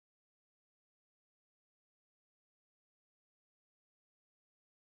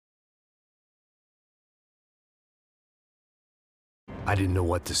I didn't know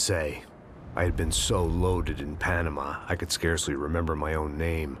what to say. I had been so loaded in Panama, I could scarcely remember my own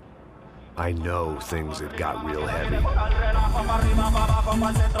name. I know things had got real heavy.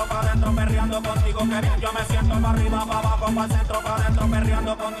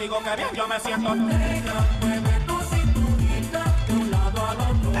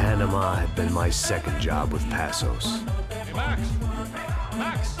 Panama had been my second job with Passos. Hey, Max!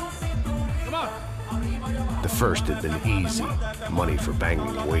 Max! Come on! The first had been easy. Money for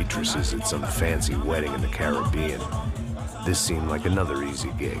banging waitresses at some fancy wedding in the Caribbean. This seemed like another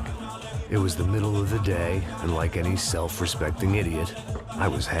easy gig. It was the middle of the day, and like any self-respecting idiot, I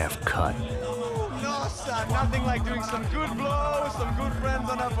was half cut. No, son, nothing like doing some good blows, some good friends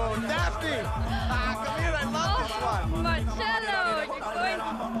on a boat. Daphne! Come here, I love this one. Marcello, you're going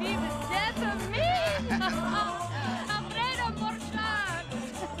to be the death of me! Alfredo Borchardt!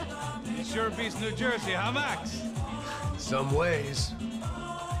 It sure beats New Jersey, huh, Max? In some ways.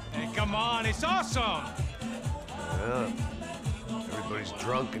 Hey, come on, it's awesome! Yeah. Everybody's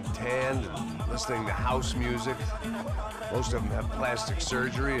drunk and tanned and listening to house music. Most of them have plastic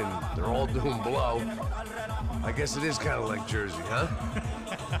surgery and they're all doing blow. I guess it is kind of like Jersey, huh?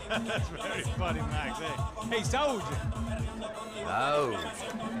 That's very funny, Max. Hey, Saúde! Oh.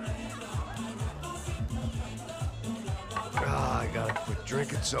 I gotta quit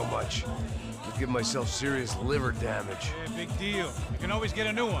drinking so much. I'll give myself serious liver damage. Yeah, big deal. You can always get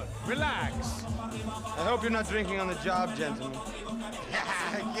a new one. Relax. I hope you're not drinking on the job, gentlemen.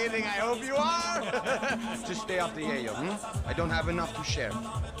 Kidding, I hope you are. Just stay off the yayo, I don't have enough to share.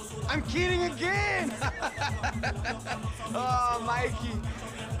 I'm kidding again! Oh, Mikey,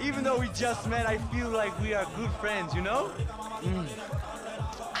 even though we just met, I feel like we are good friends, you know?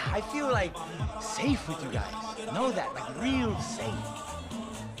 I feel like safe with you guys. Know that, like real safe.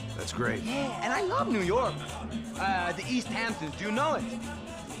 That's great. Yeah, and I love New York. The East Hamptons, do you know it?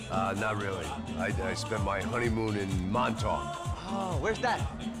 Not really. I spent my honeymoon in Montauk. Oh, where's that?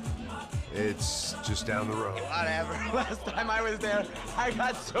 It's just down the road. Whatever. Last time I was there, I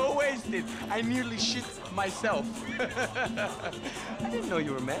got so wasted, I nearly shit myself. I didn't know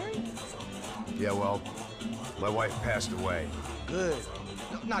you were married. Yeah, well, my wife passed away. Good.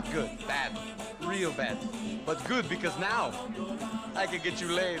 No, not good. Bad. Real bad. But good because now I can get you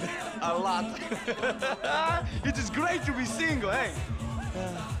laid a lot. It is great to be single, hey?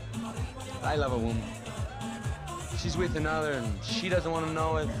 I love a woman. She's with another and she doesn't want to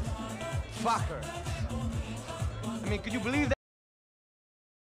know it. Fuck her. I mean, could you believe that?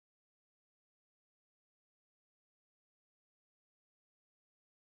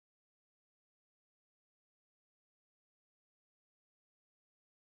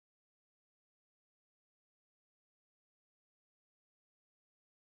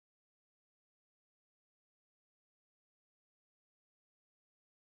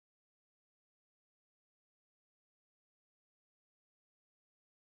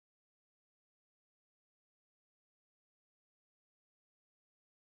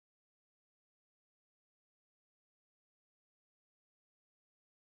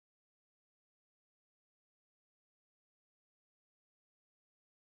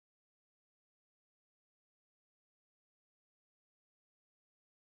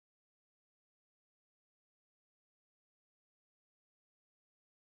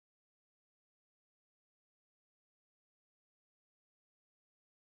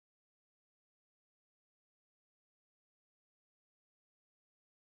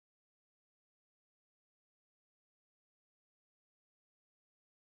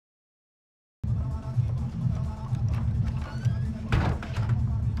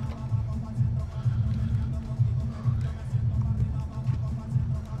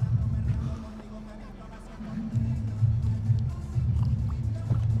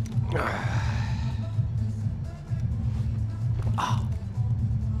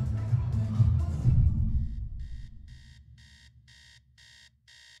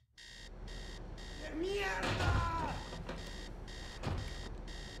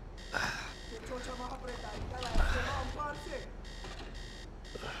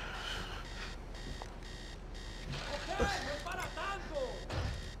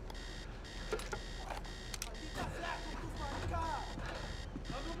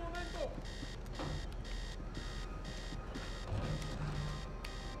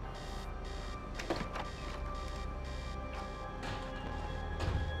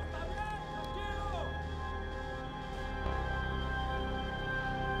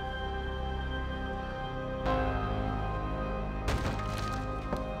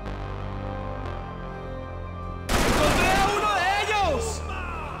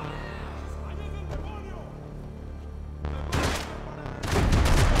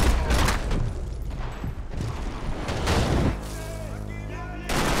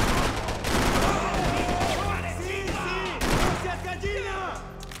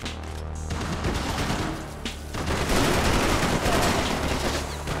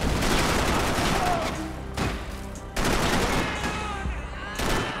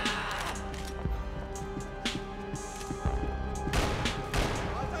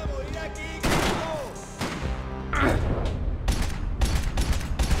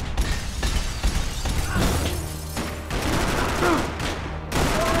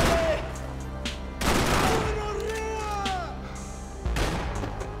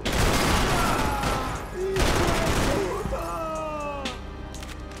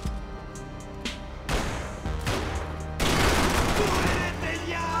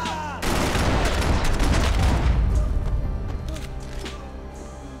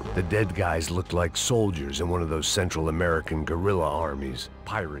 The dead guys looked like soldiers in one of those Central American guerrilla armies.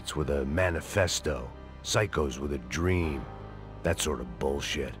 Pirates with a manifesto. Psychos with a dream. That sort of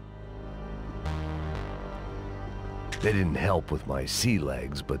bullshit. They didn't help with my sea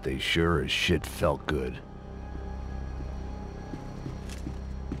legs, but they sure as shit felt good.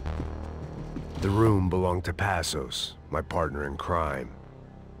 The room belonged to Passos, my partner in crime.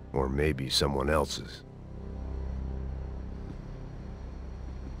 Or maybe someone else's.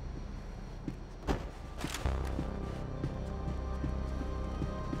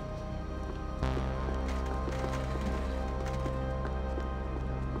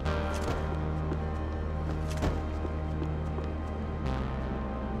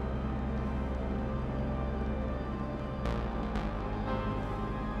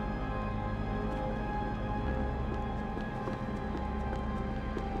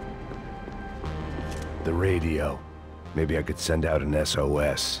 The radio. Maybe I could send out an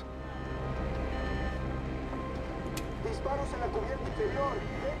SOS. Disparos en la cubierta inferior.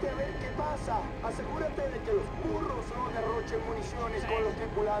 Vete a ver qué pasa. Asegúrate de que los burros no derrochen municiones con los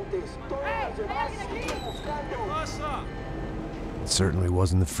tripulantes. Todos los demás siguen buscando. It certainly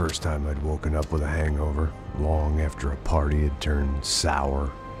wasn't the first time I'd woken up with a hangover, long after a party had turned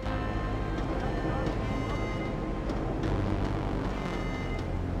sour.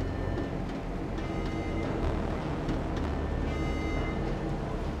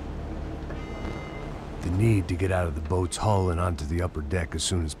 The need to get out of the boat's hull and onto the upper deck as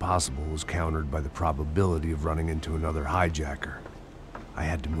soon as possible was countered by the probability of running into another hijacker. I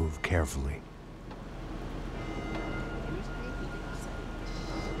had to move carefully.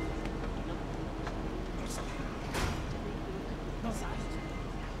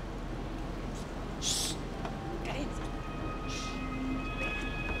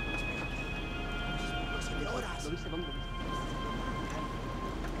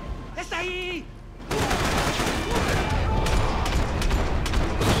 ¡Está ahí!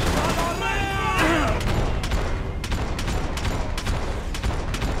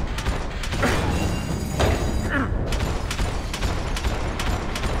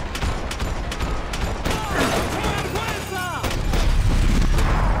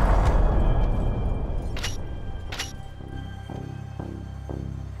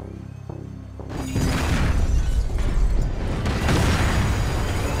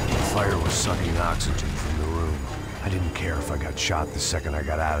 Fire was sucking oxygen from the room. I didn't care if I got shot the second I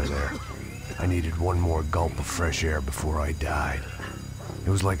got out of there. I needed one more gulp of fresh air before I died. It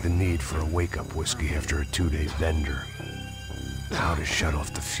was like the need for a wake-up whiskey after a 2-day bender. How to shut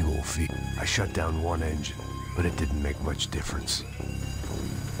off the fuel feed. I shut down one engine, but it didn't make much difference.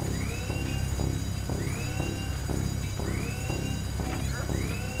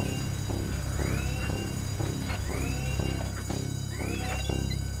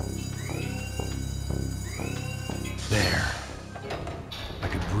 There. I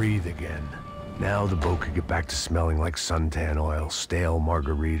could breathe again. Now the boat could get back to smelling like suntan oil, stale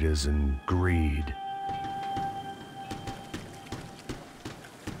margaritas, and greed.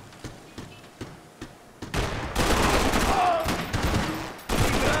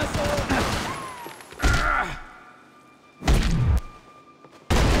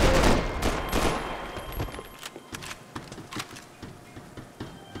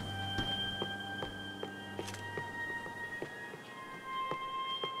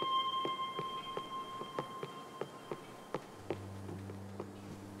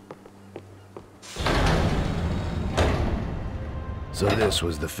 So this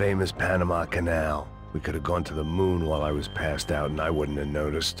was the famous Panama Canal. We could have gone to the moon while I was passed out and I wouldn't have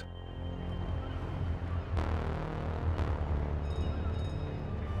noticed.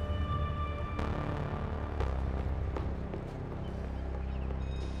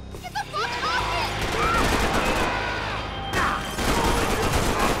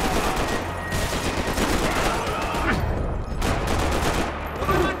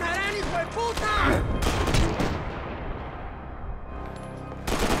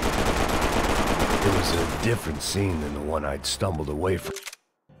 Different scene than the one I'd stumbled away from.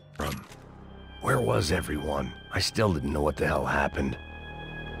 Where was everyone? I still didn't know what the hell happened.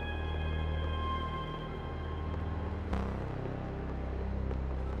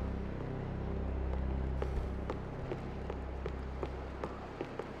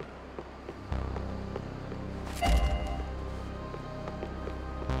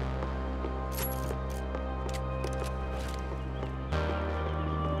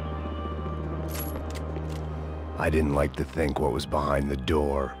 I didn't like to think what was behind the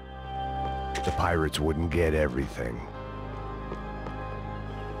door. The pirates wouldn't get everything.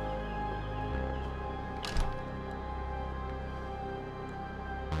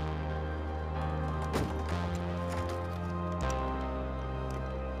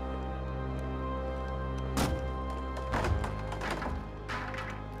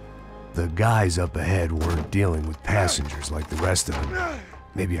 The guys up ahead weren't dealing with passengers like the rest of them.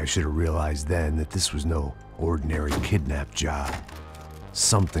 Maybe I should have realized then that this was no ordinary kidnap job.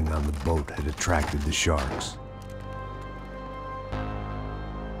 Something on the boat had attracted the sharks.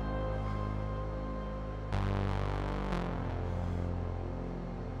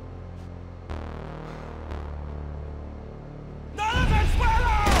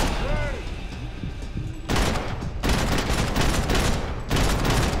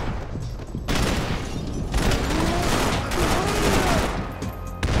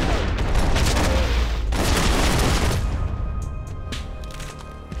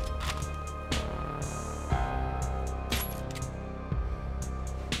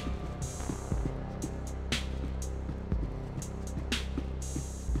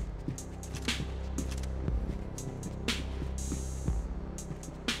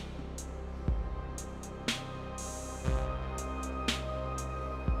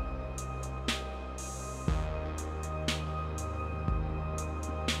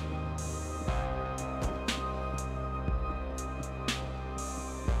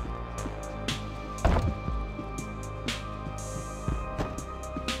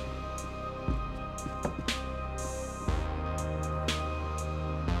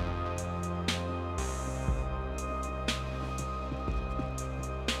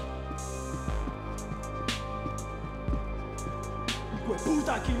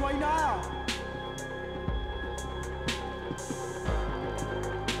 ¡Puta, aquí no hay nada!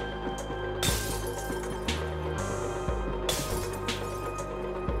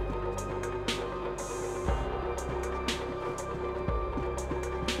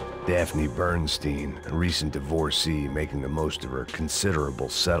 Daphne Bernstein, a recent divorcee making the most of her considerable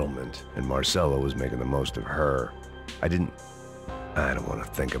settlement, and Marcella was making the most of her. I don't want to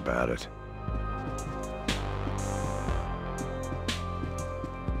think about it.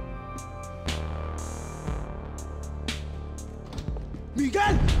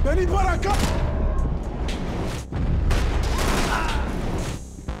 ¡Miguel! ¡Venid para acá!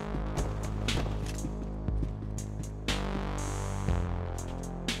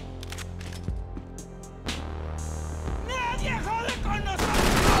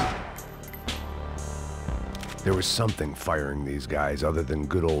 There was something firing these guys other than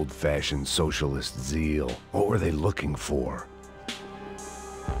good old-fashioned socialist zeal. What were they looking for?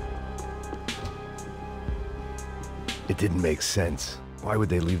 It didn't make sense. Why would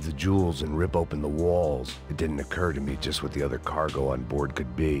they leave the jewels and rip open the walls? It didn't occur to me just what the other cargo on board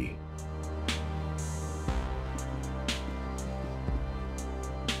could be.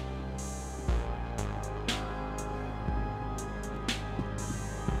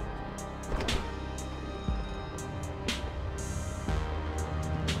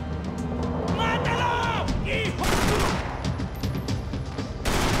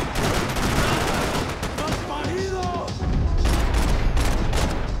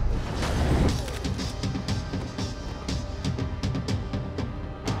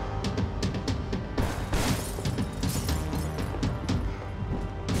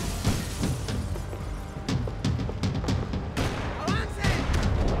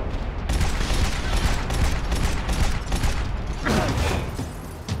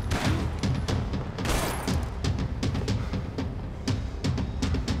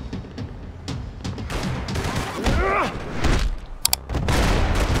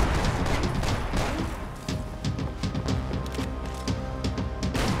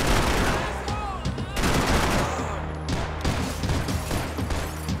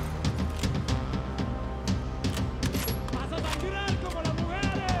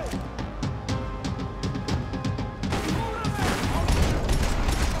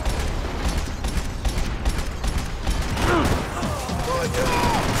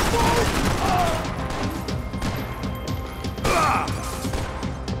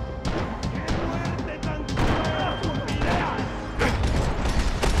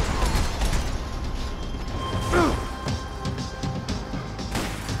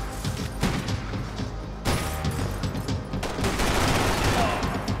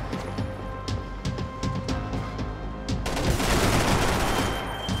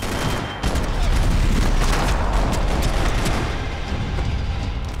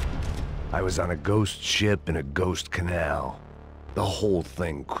 I was on a ghost ship in a ghost canal. The whole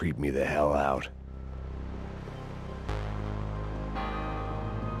thing creeped me the hell out.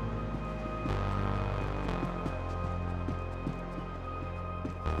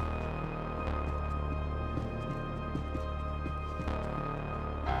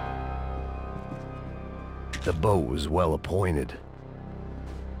 The boat was well appointed.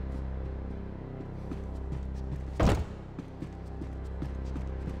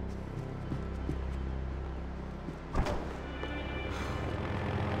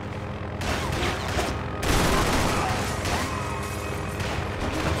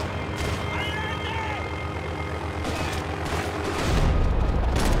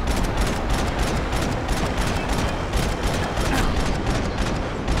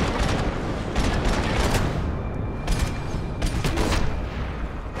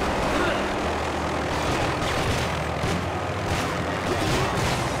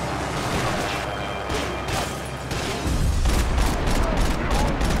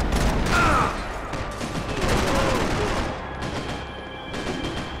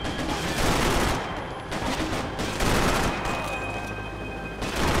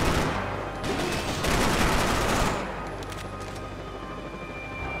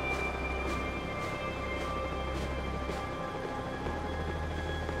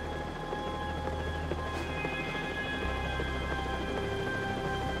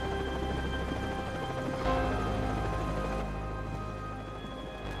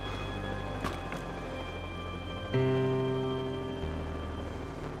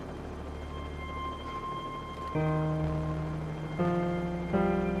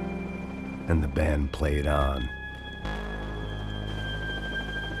 and the band played on.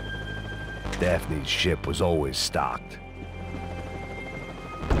 Daphne's ship was always stocked.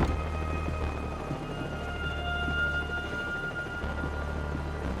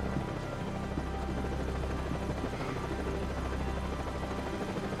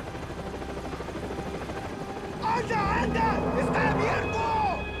 ¡Anda, anda! ¡Está abierto!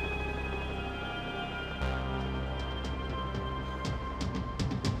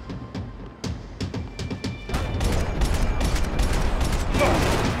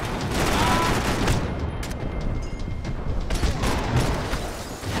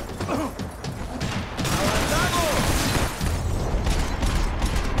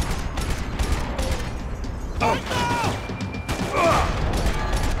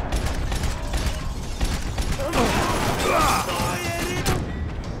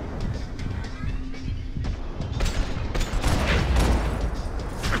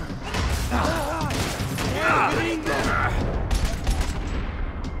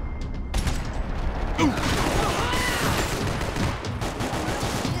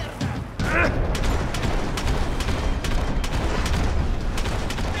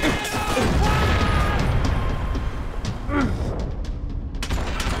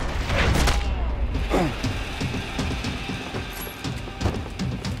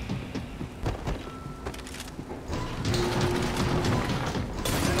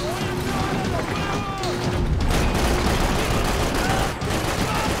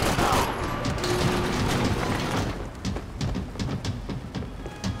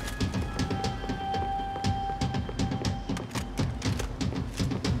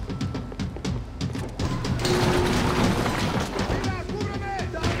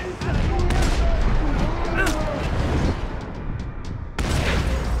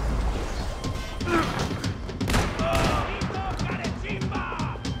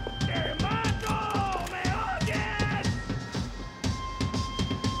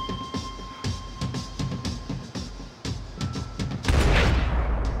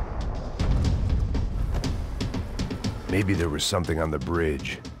 Maybe there was something on the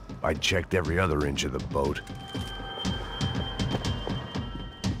bridge. I checked every other inch of the boat.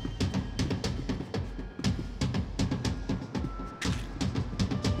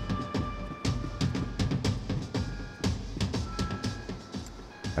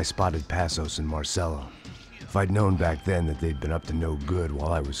 I spotted Passos and Marcelo. If I'd known back then that they'd been up to no good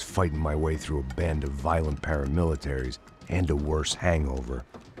while I was fighting my way through a band of violent paramilitaries and a worse hangover,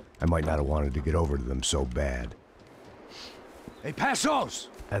 I might not have wanted to get over to them so bad. Hey, Passos!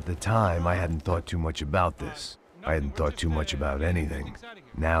 At the time, I hadn't thought too much about this. I hadn't thought too much about anything.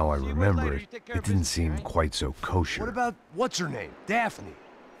 Now I remember it, it didn't seem quite so kosher. What about, what's her name? Daphne.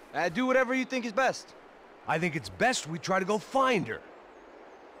 Do whatever you think is best. I think it's best we try to go find her.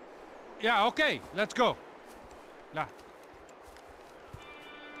 Yeah, okay, let's go. Nah.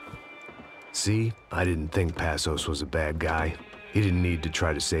 See? I didn't think Passos was a bad guy. He didn't need to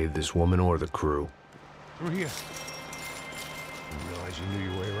try to save this woman or the crew. Through here. Didn't realize you knew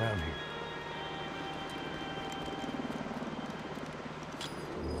your way around here.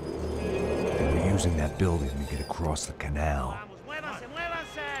 They were using that building to get across the canal. Muévanse,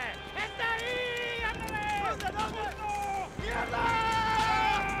 muévanse. ¡Está ahí!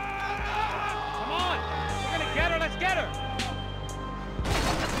 Come on, we're gonna get her, let's get her!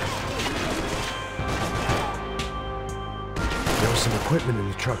 There was some equipment in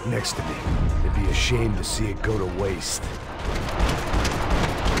the truck next to me. It'd be a shame to see it go to waste.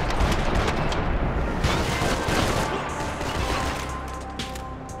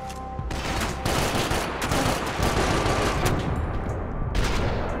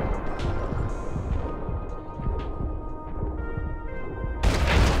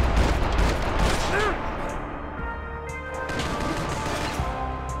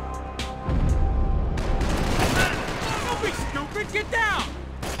 Get down!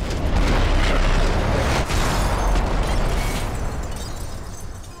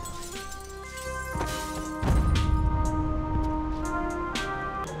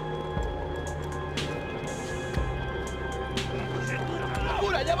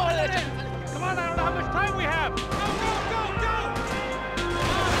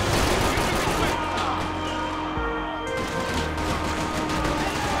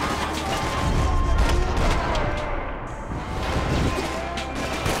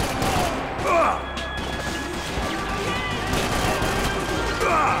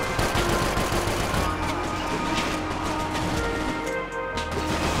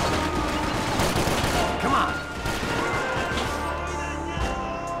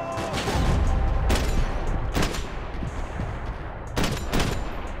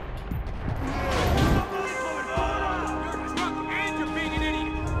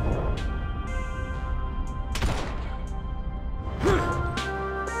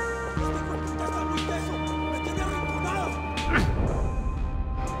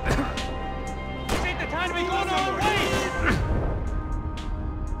 Enemy going our way!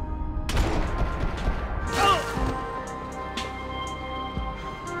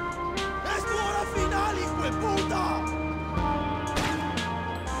 ¡Es tu hora final, hijo de puta!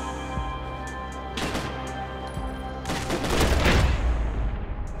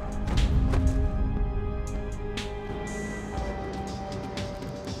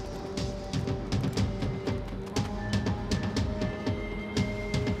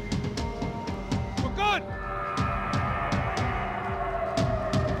 We're good!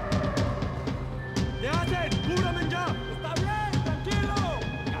 ¿Qué hacen? ¡Cúbrame ya! ¡Está bien! ¡Tranquilo!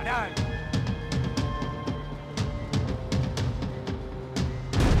 ¡Caray!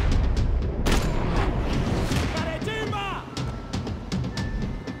 ¡Carechimba!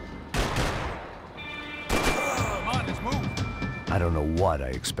 Come on, let's move. I don't know what I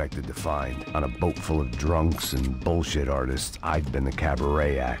expected to find. On a boat full of drunks and bullshit artists, I'd been the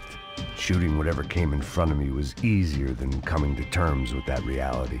cabaret act. Shooting whatever came in front of me was easier than coming to terms with that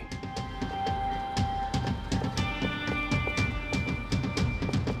reality.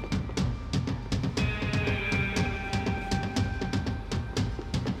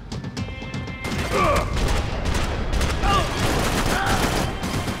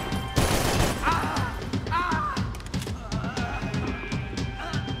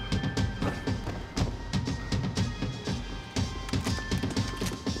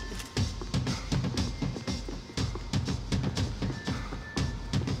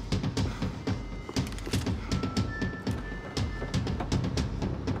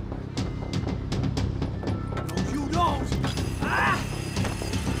 ¡No, you don't! ¡Ah!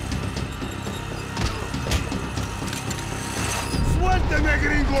 ¡Suélteme,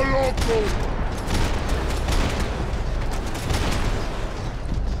 gringo loco!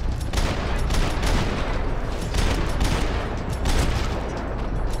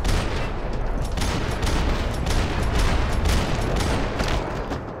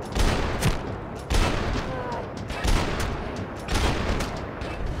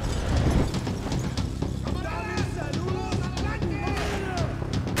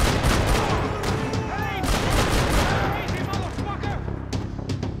 Easy, motherfucker!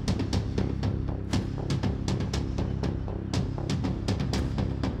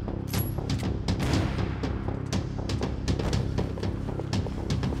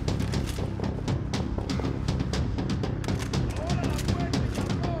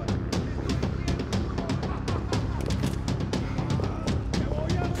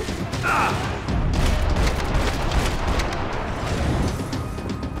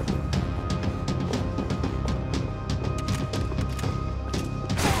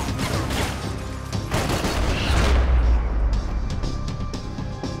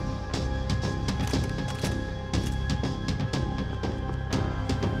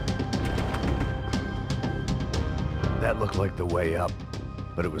 That looked like the way up,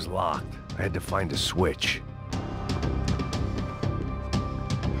 but it was locked. I had to find a switch.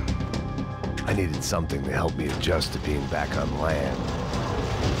 I needed something to help me adjust to being back on land.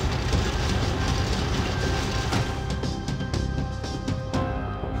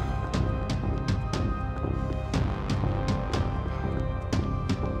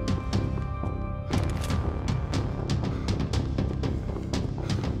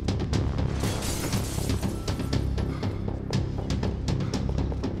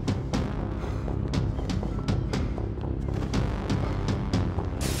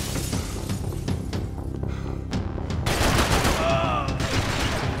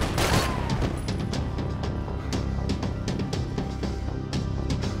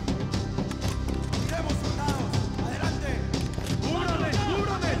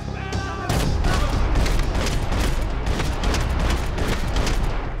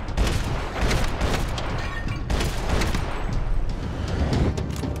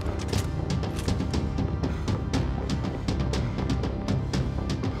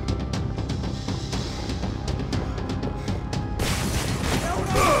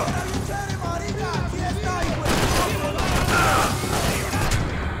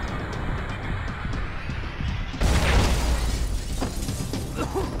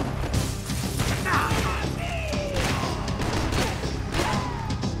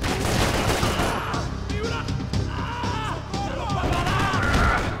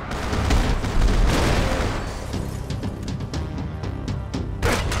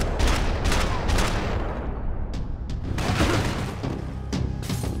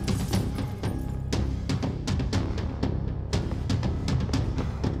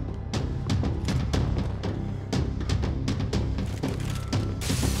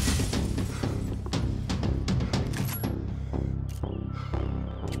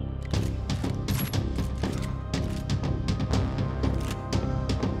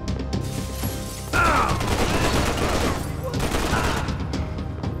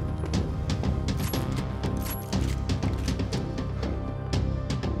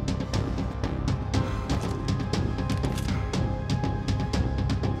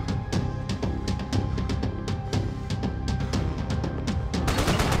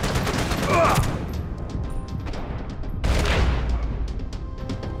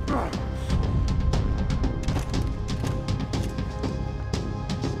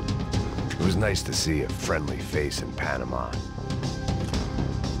 was nice to see a friendly face in Panama.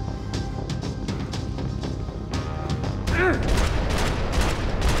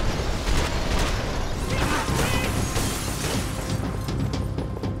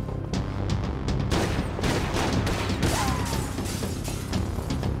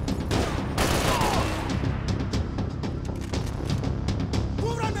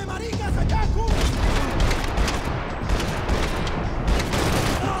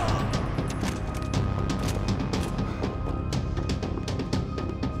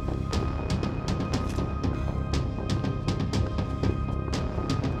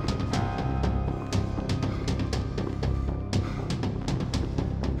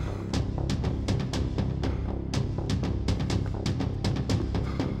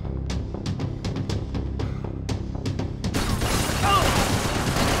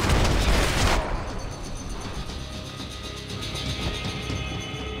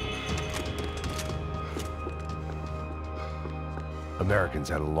 Americans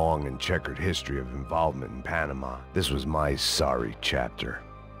had a long and checkered history of involvement in Panama. This was my sorry chapter,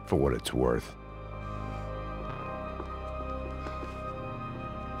 for what it's worth.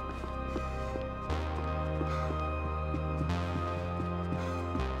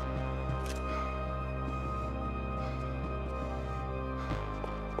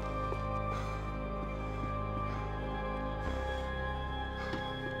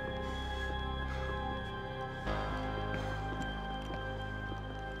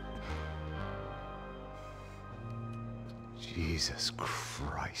 Jesus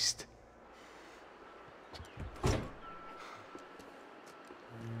Christ.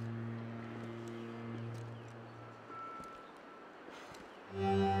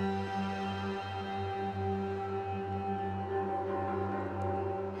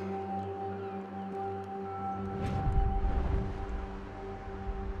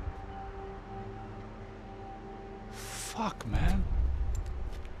 Fuck, man.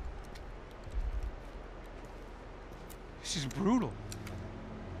 This is brutal.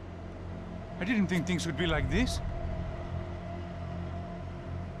 I didn't think things would be like this.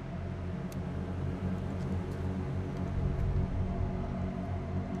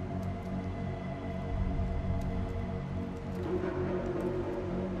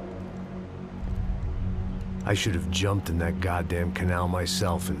 I should have jumped in that goddamn canal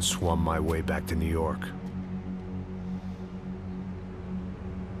myself and swum my way back to New York.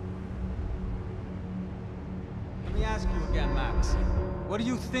 Let me ask you again, Max. What do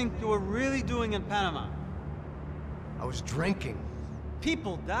you think you were really doing in Panama? I was drinking.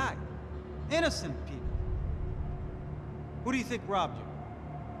 People died. Innocent people. Who do you think robbed you?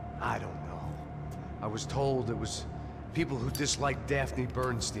 I don't know. I was told it was people who disliked Daphne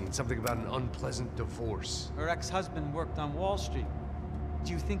Bernstein, something about an unpleasant divorce. Her ex-husband worked on Wall Street.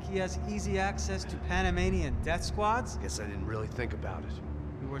 Do you think he has easy access to Panamanian death squads? Guess I didn't really think about it.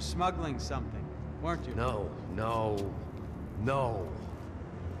 You were smuggling something, weren't you? No.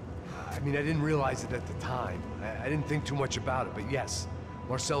 I mean, I didn't realize it at the time. I didn't think too much about it, but yes,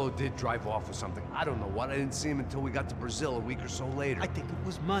 Marcelo did drive off with something. I don't know what. I didn't see him until we got to Brazil a week or so later. I think it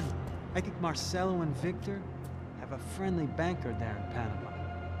was money. I think Marcelo and Victor have a friendly banker there in Panama.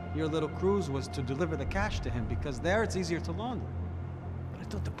 Your little cruise was to deliver the cash to him because there it's easier to launder. But I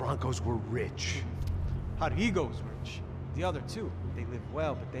thought the Broncos were rich. Rodrigo's rich. The other two, they live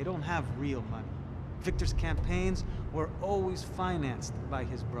well, but they don't have real money. Victor's campaigns were always financed by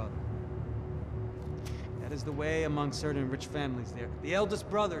his brother. That is the way among certain rich families there. The eldest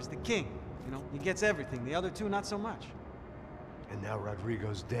brother is the king. You know, he gets everything. The other two, not so much. And now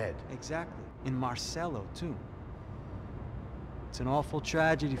Rodrigo's dead. Exactly. And Marcelo, too. It's an awful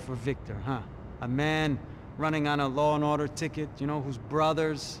tragedy for Victor, huh? A man running on a law and order ticket, you know, whose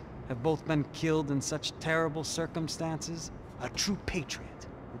brothers have both been killed in such terrible circumstances. A true patriot.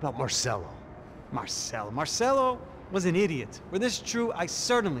 What about Marcelo? Marcelo was an idiot. Were this true, I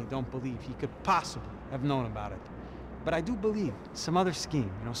certainly don't believe he could possibly have known about it. But I do believe some other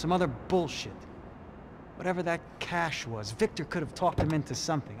scheme, you know, some other bullshit. Whatever that cash was, Victor could have talked him into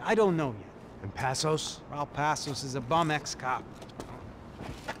something. I don't know yet. And Passos? Raul Passos is a bum ex-cop.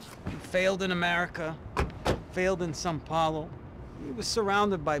 He failed in America, failed in San Paulo. He was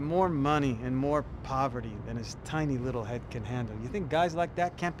surrounded by more money and more poverty than his tiny little head can handle. You think guys like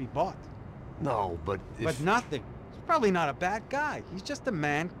that can't be bought? No, but if... But nothing. He's probably not a bad guy. He's just a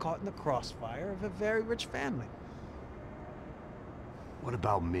man caught in the crossfire of a very rich family. What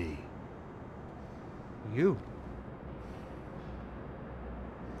about me? You.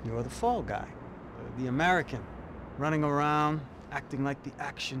 You're the fall guy. The American. Running around, acting like the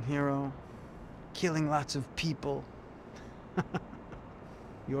action hero. Killing lots of people.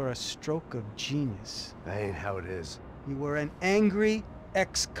 You're a stroke of genius. That ain't how it is. You were an angry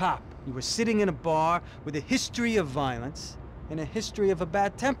ex-cop. You were sitting in a bar with a history of violence and a history of a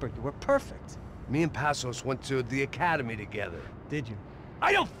bad temper. You were perfect. Me and Passos went to the academy together. Did you?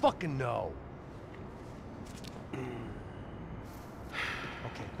 I don't fucking know.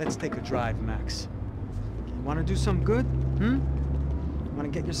 Okay, let's take a drive, Max. You want to do some good? Want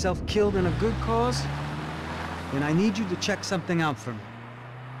to get yourself killed in a good cause? Then I need you to check something out for me.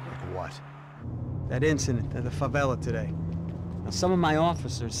 Like what? That incident at the favela today. Now, some of my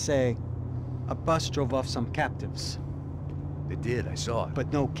officers say a bus drove off some captives. They did, I saw it.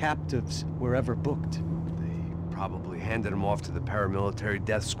 But no captives were ever booked. They probably handed them off to the paramilitary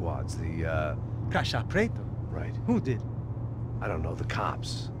death squads, the, Caixa Preto? Right. Who did? I don't know, the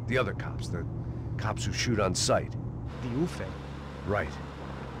cops. The other cops, the cops who shoot on sight. The UFE. Right.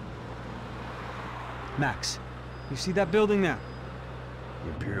 Max, you see that building there?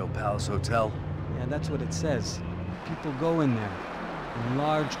 The Imperial Palace Hotel? Yeah, that's what it says. People go in there, in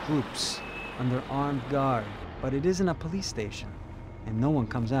large groups, under armed guard. But it isn't a police station, and no one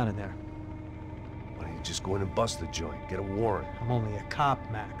comes out of there. Why don't you just go in and bust the joint, get a warrant? I'm only a cop,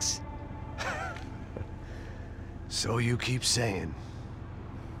 Max. So you keep saying.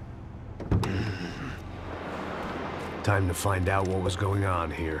 Time to find out what was going on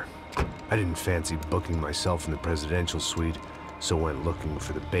here. I didn't fancy booking myself in the presidential suite, so went looking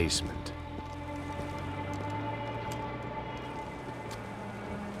for the basement.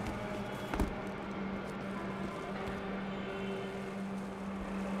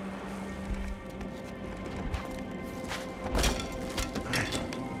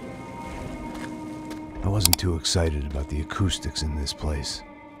 I wasn't too excited about the acoustics in this place.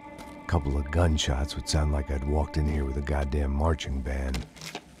 A couple of gunshots would sound like I'd walked in here with a goddamn marching band.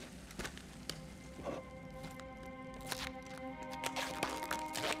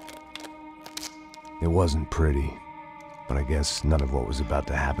 It wasn't pretty, but I guess none of what was about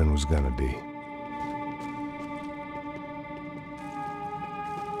to happen was gonna be.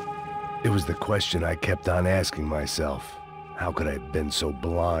 It was the question I kept on asking myself. How could I have been so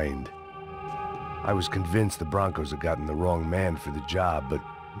blind? I was convinced the Brancos had gotten the wrong man for the job, but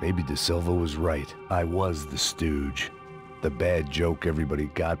maybe De Silva was right. I was the stooge. The bad joke everybody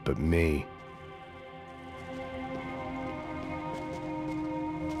got but me.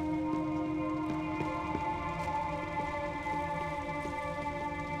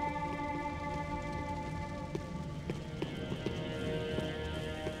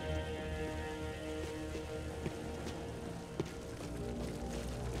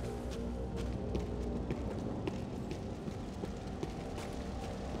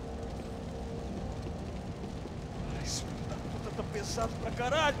 Pesado pra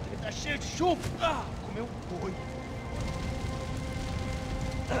caralho, ele tá cheio de chumbo. Ah, comeu boi.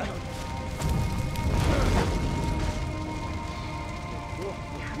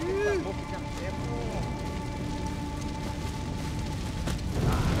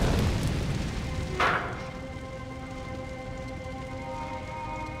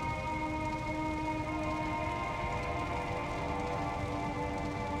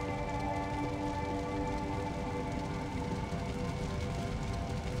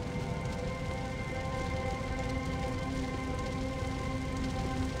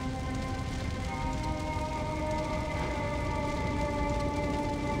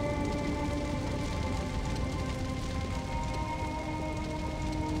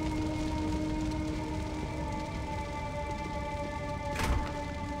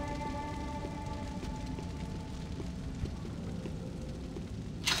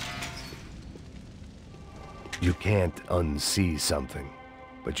 You can't unsee something,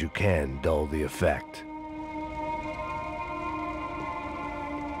 but you can dull the effect.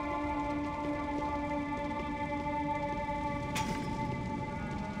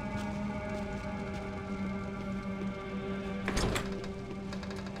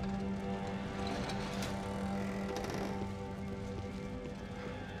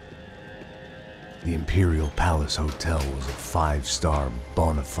 The Imperial Palace Hotel was a 5-star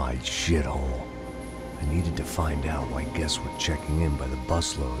bona fide shithole. I needed to find out why guests were checking in by the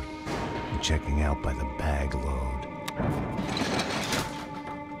busload and checking out by the bag load.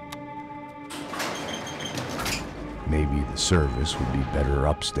 Maybe the service would be better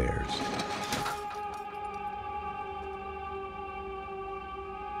upstairs.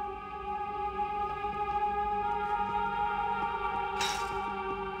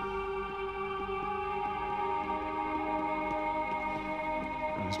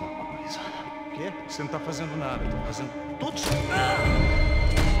 Você não tá fazendo nada, tá fazendo tudo isso.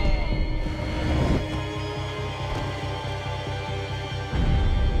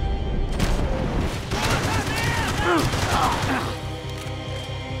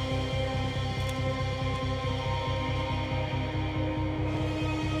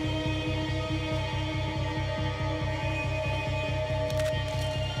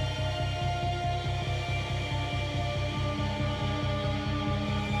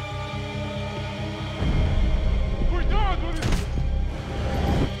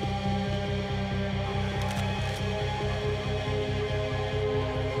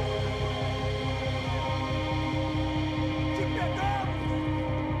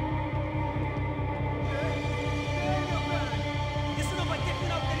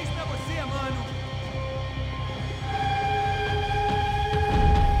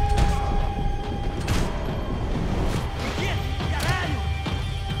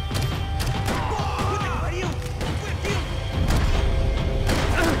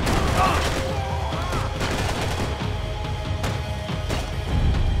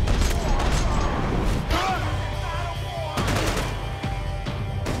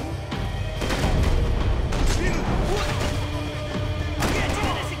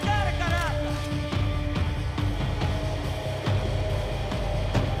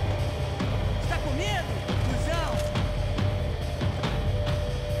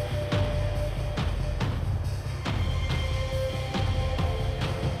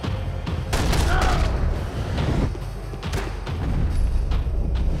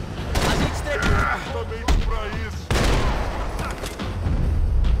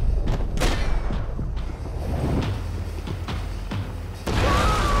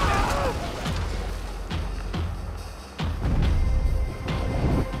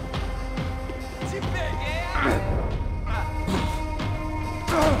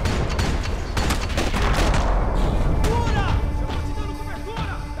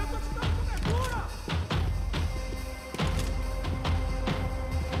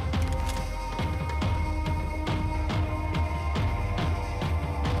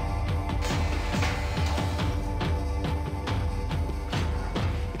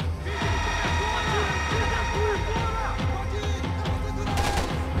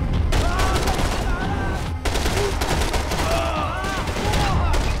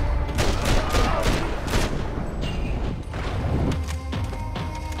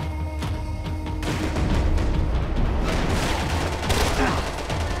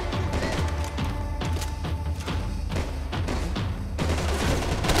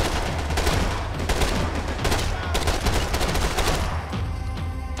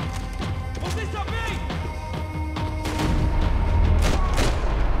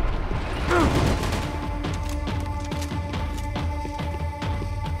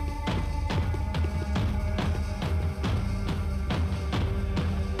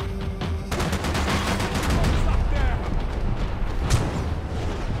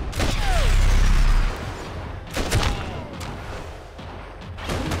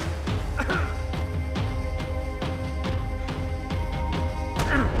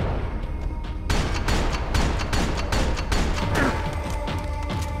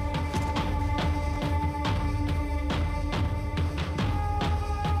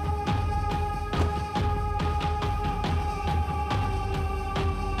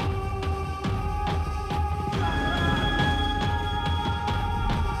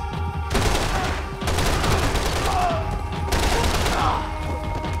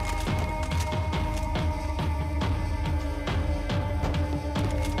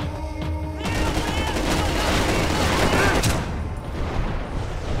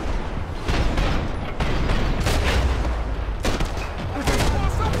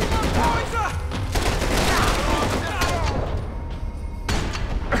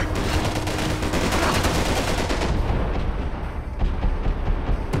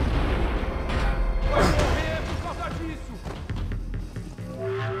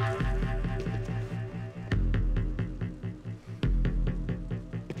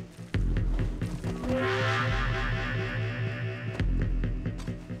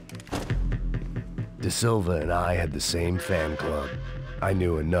 Silva and I had the same fan club. I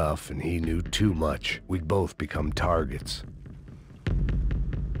knew enough and he knew too much. We'd both become targets.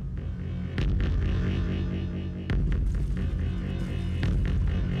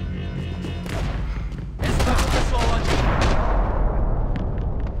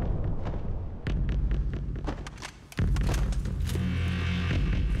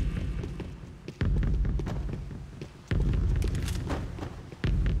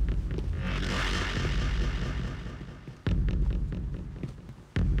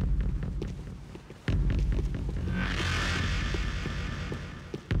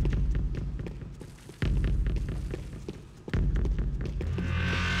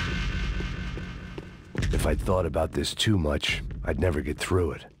 If I'd thought about this too much, I'd never get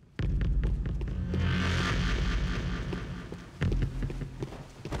through it.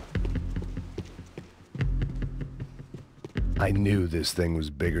 I knew this thing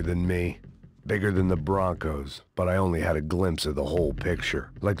was bigger than me, bigger than the Broncos, but I only had a glimpse of the whole picture,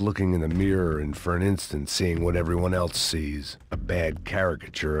 like looking in the mirror and for an instant seeing what everyone else sees, a bad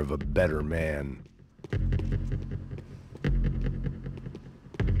caricature of a better man.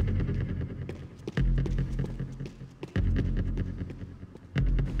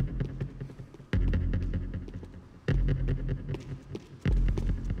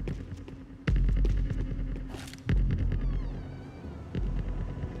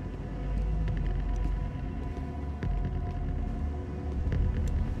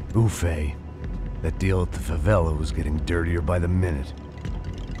 Buffet. That deal at the favela was getting dirtier by the minute.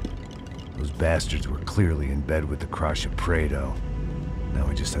 Those bastards were clearly in bed with the Crush of Prado. Now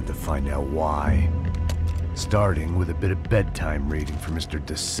I just had to find out why. Starting with a bit of bedtime reading for Mr.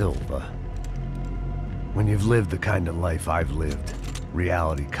 De Silva. When you've lived the kind of life I've lived,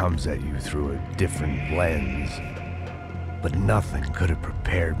 reality comes at you through a different lens. But nothing could have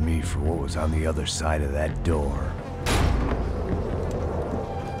prepared me for what was on the other side of that door.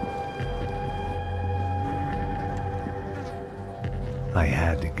 I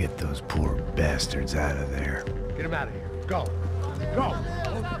had to get those poor bastards out of there. Get him out of here. Go. Go.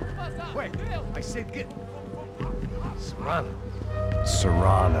 Wait. I said get... Serrano.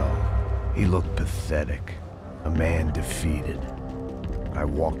 Serrano. He looked pathetic. A man defeated. I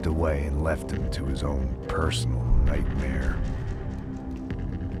walked away and left him to his own personal nightmare.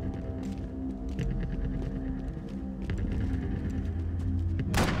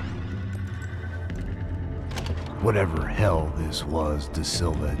 Whatever hell this was De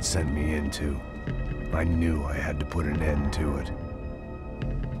Silva had sent me into, I knew I had to put an end to it.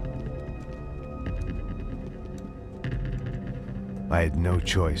 I had no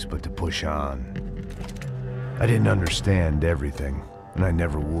choice but to push on. I didn't understand everything, and I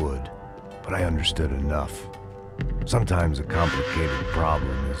never would, but I understood enough. Sometimes a complicated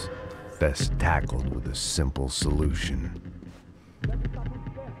problem is best tackled with a simple solution.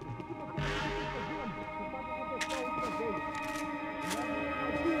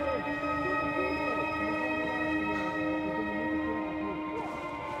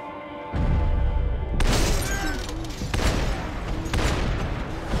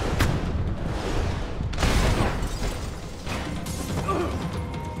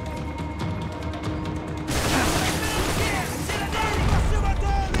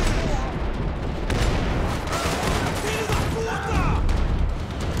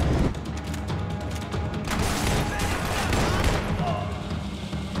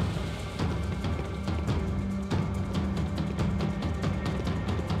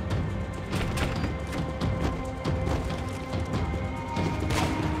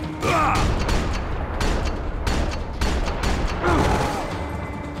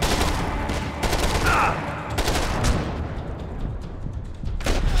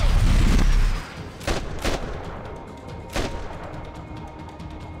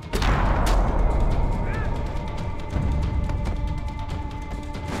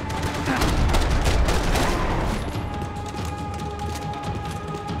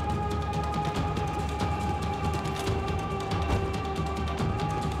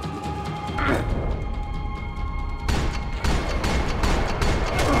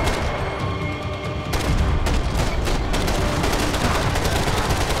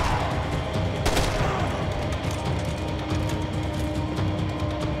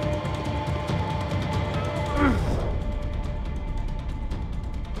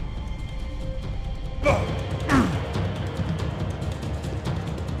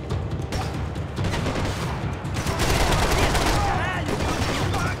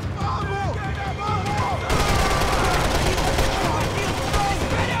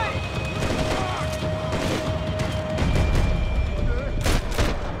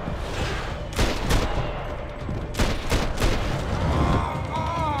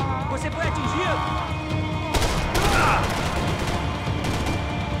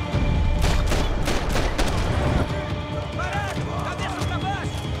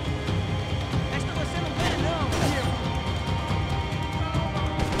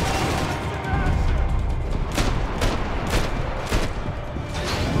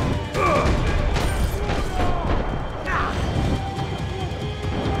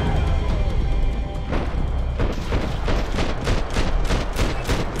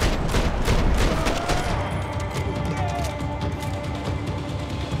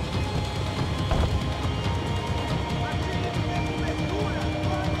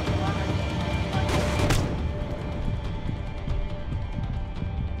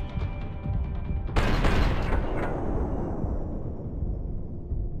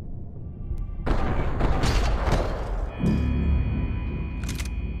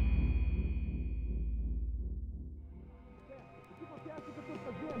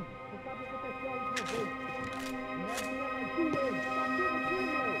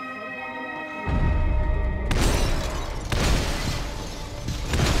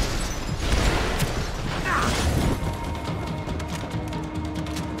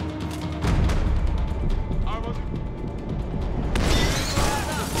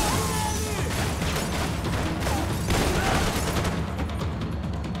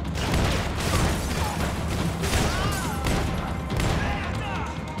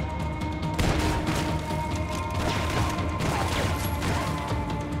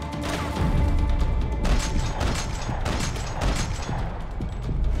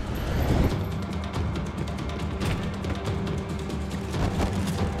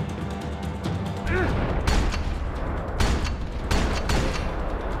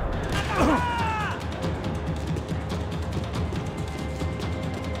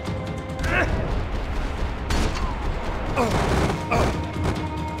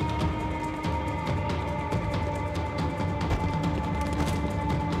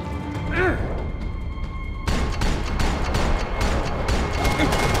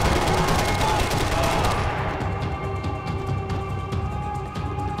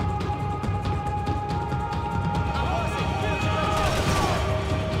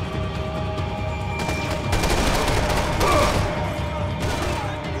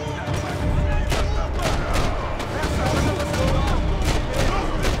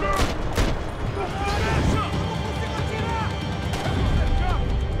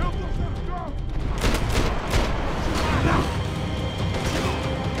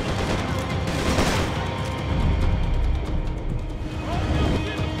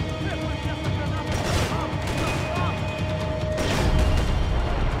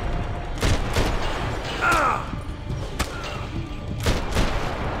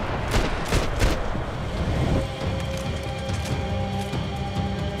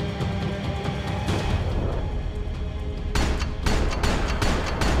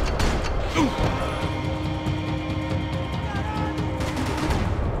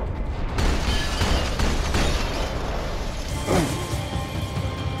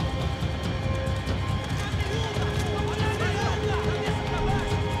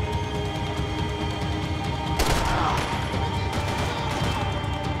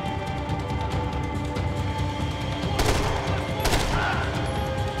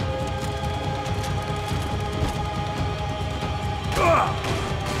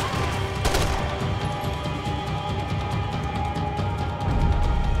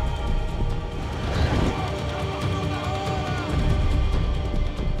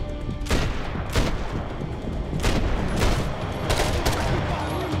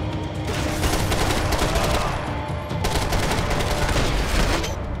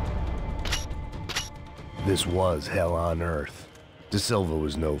 This was hell on earth. De Silva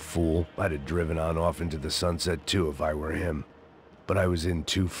was no fool. I'd have driven on off into the sunset too if I were him. But I was in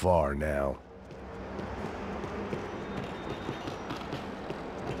too far now.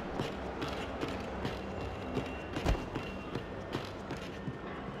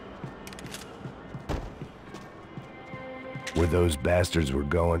 Where those bastards were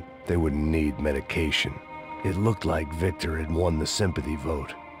going, they wouldn't need medication. It looked like Victor had won the sympathy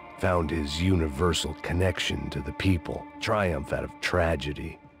vote. Found his universal connection to the people, triumph out of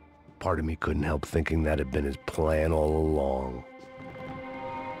tragedy. Part of me couldn't help thinking that had been his plan all along.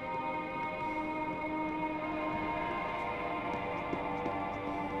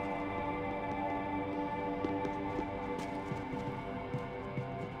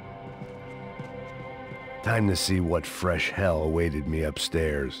 Time to see what fresh hell awaited me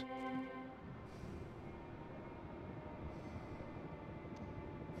upstairs.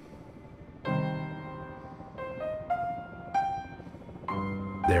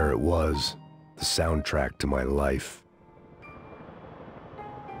 There it was, the soundtrack to my life.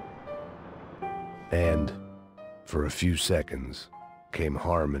 And, for a few seconds, came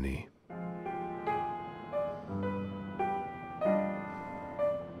harmony.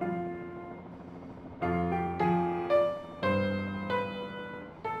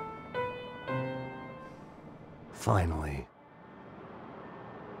 Finally.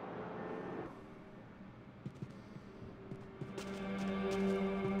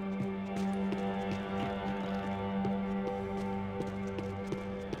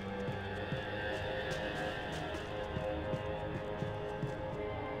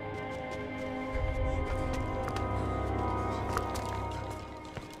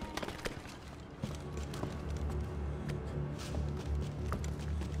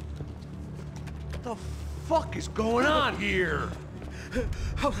 What the fuck is going on here?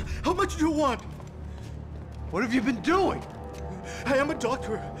 How much do you want? What have you been doing? I am a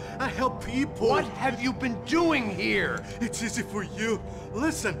doctor. I help people. What have you been doing here? It's easy for you.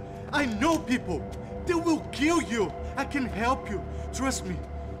 Listen, I know people. They will kill you. I can help you. Trust me.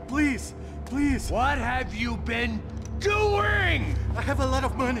 Please, please. What have you been doing? I have a lot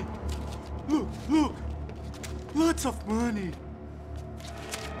of money. Look, look. Lots of money.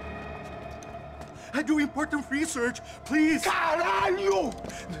 I do important research. Please. Caralho!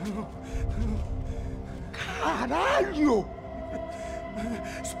 Caralho!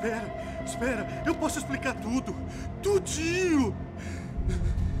 Espera, espera. Eu posso explicar tudo. Tudinho.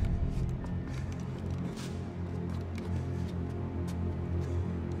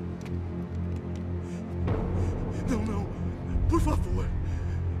 Não, não. Por favor.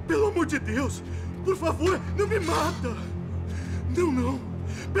 Pelo amor de Deus. Por favor, não me mata. Não, não.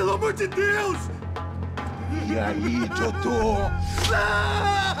 Pelo amor de Deus. E aí, doutor?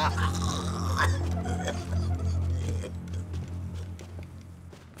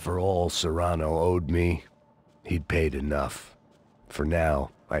 For all Serrano owed me, he'd paid enough. For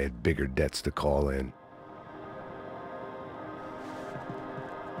now, I had bigger debts to call in.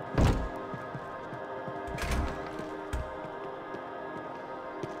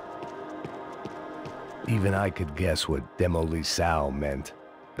 Even I could guess what demolição meant.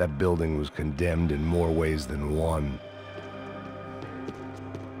 That building was condemned in more ways than one.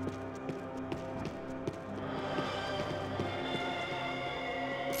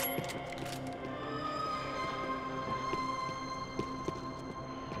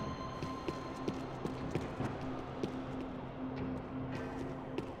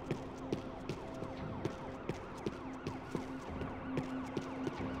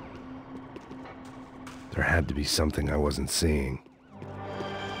 There had to be something I wasn't seeing.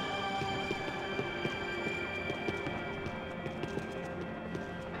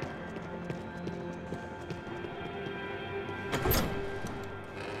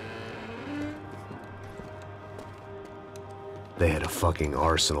 They had a fucking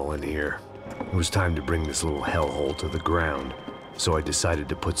arsenal in here. It was time to bring this little hellhole to the ground, so I decided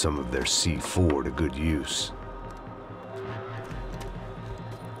to put some of their C4 to good use.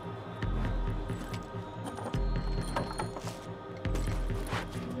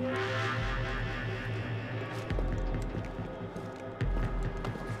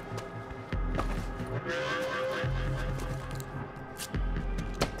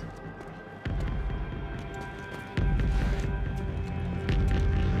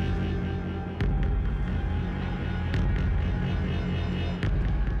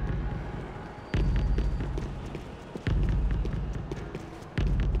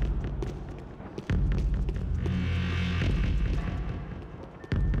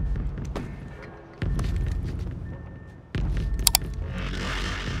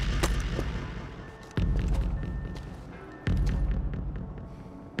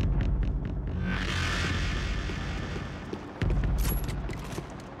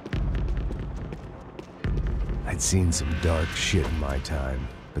 I'd seen some dark shit in my time,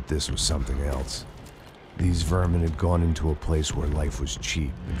 but this was something else. These vermin had gone into a place where life was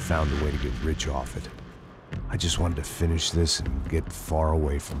cheap and found a way to get rich off it. I just wanted to finish this and get far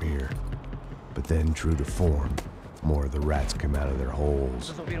away from here. But then, true to form, more of the rats came out of their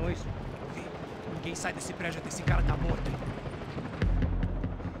holes. Vocês ouviram isso? Ninguém sai desse prédio até esse cara tá morto.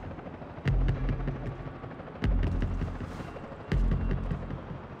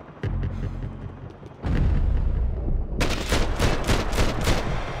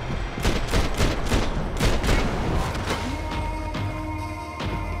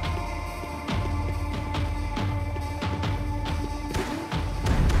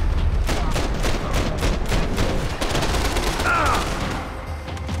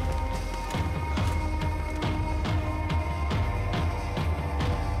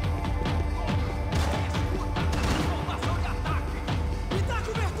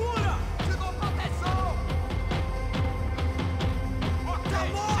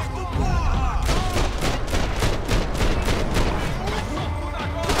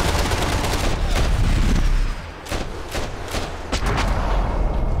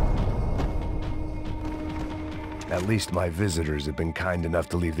 At least my visitors have been kind enough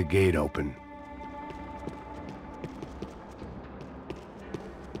to leave the gate open.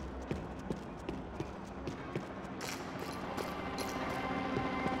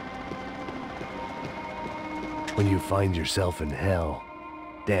 When you find yourself in hell,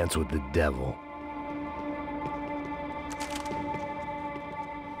 dance with the devil.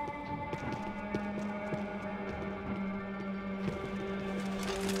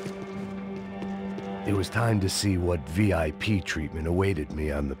 It was time to see what VIP treatment awaited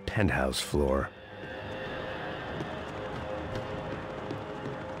me on the penthouse floor.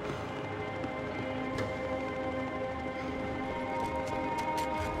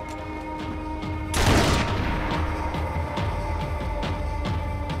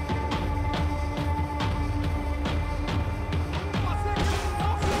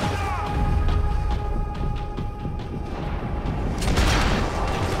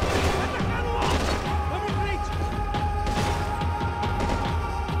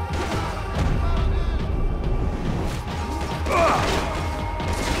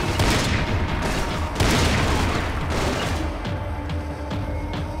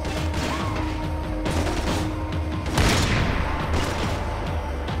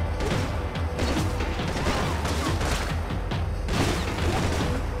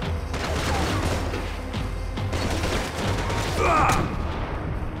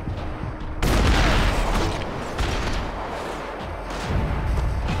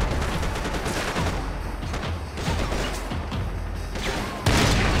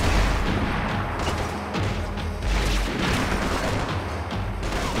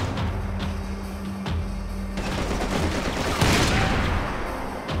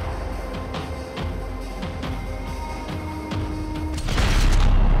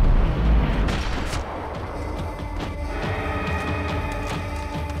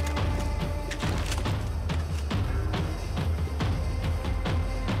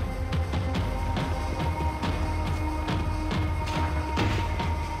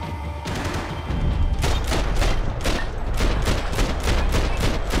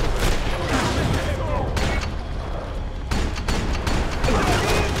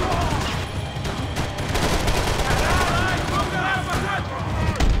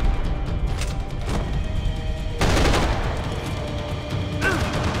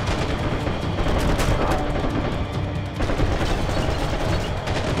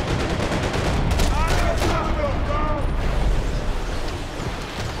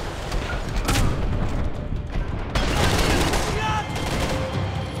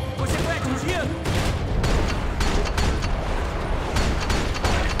 here!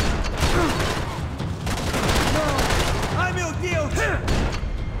 Ai, meu Deus!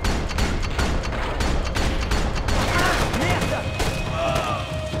 Merda!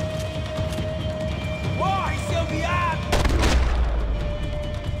 Morre, seu viado!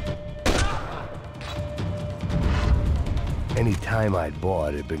 Any time I'd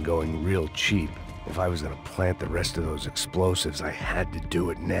bought had been going real cheap. If I was gonna plant the rest of those explosives, I had to do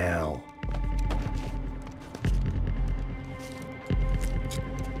it now.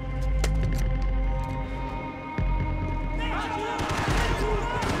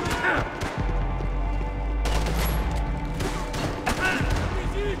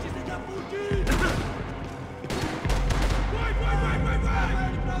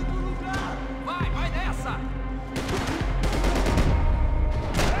 Vai nessa!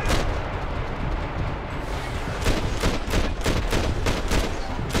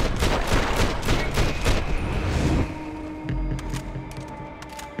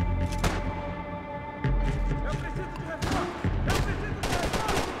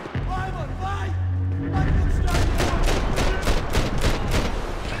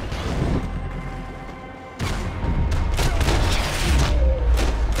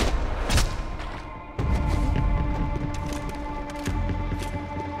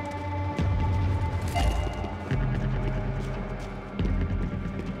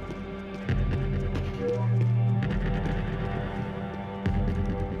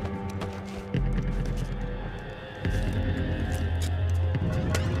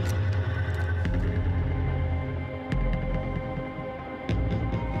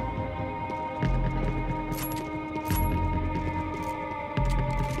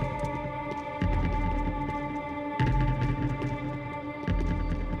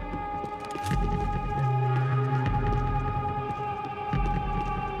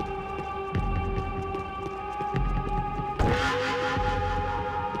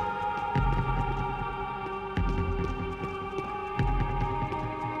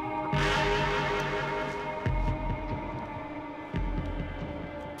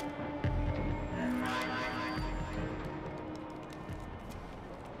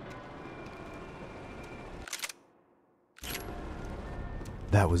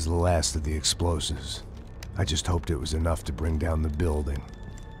 That was the last of the explosives. I just hoped it was enough to bring down the building.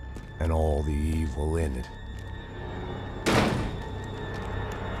 And all the evil in it.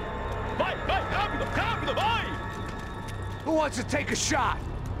 Vai, rápido, rápido, vai! Who wants to take a shot?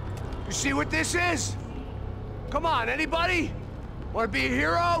 You see what this is? Come on, anybody? Want to be a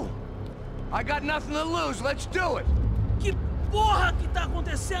hero? I got nothing to lose, let's do it! Que porra que tá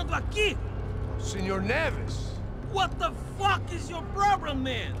acontecendo aqui? Senor Neves. What the fuck is your problem,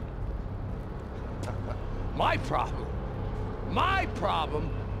 man? My problem? My problem?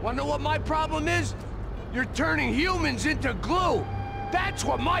 Wanna know what my problem is? You're turning humans into glue! That's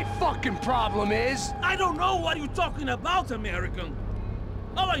what my fucking problem is! I don't know what you're talking about, American.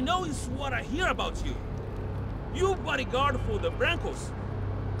 All I know is what I hear about you. You bodyguard for the Brancos.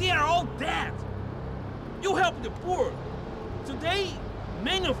 They are all dead. You help the poor. Today,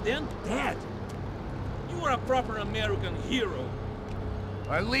 many of them dead. You are a proper American hero.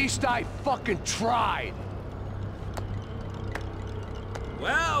 At least I fucking tried.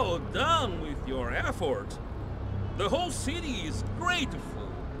 Well done with your effort. The whole city is grateful.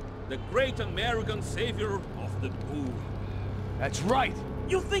 The great American savior of the poor. That's right.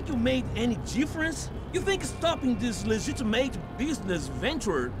 You think you made any difference? You think stopping this legitimate business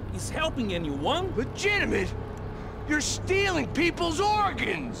venture is helping anyone? Legitimate? You're stealing people's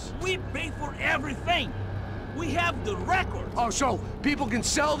organs! We pay for everything. We have the record. Oh, so people can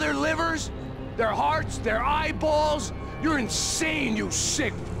sell their livers? Their hearts? Their eyeballs? You're insane, you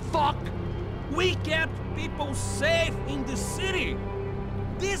sick fuck! We kept people safe in the city.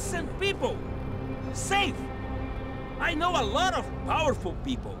 Decent people. Safe. I know a lot of powerful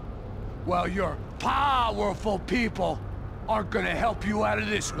people. Well, your powerful people aren't gonna help you out of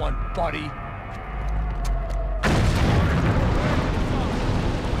this one, buddy.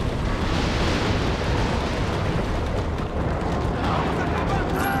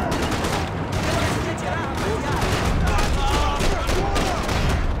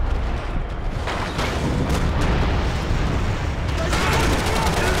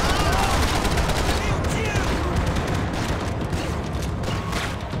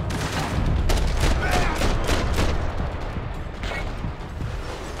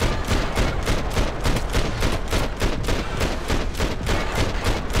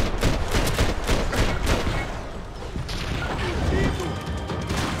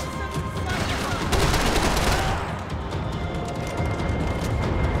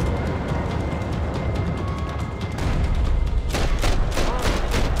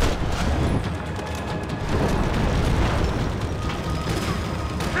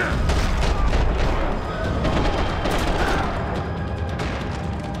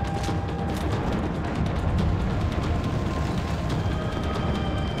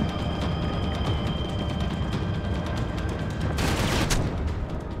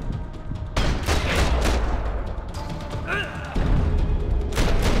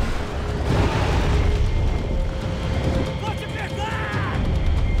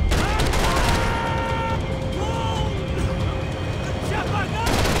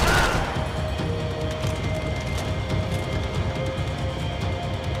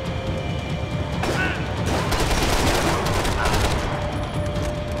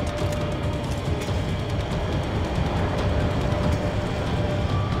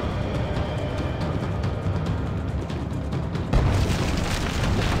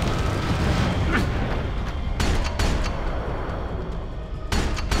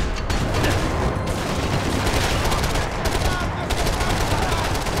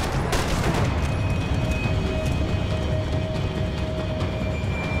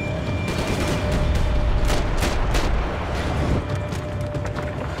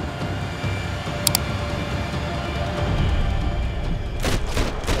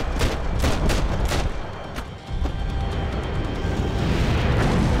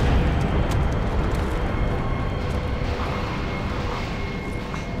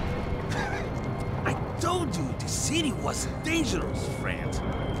 wasn't dangerous, friend.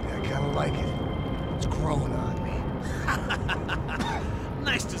 Yeah, I kinda like it. It's growing on me.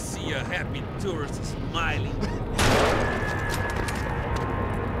 Nice to see a happy tourist smiling.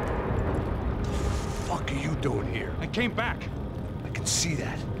 What the fuck are you doing here? I came back I can see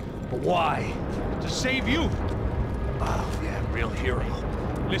that. But why? to save you. Oh, yeah, real hero.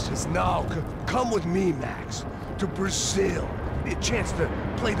 Listen, No, come with me, Max. To Brazil. Be a chance to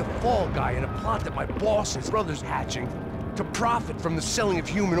play the fall guy in a plot that my boss and his brother's hatching to profit from the selling of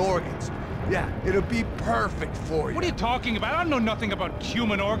human organs. Yeah, it'll be perfect for you. what are you talking about? I know nothing about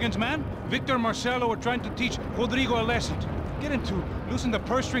human organs, man. Victor and Marcelo were trying to teach Rodrigo a lesson. Get into losing the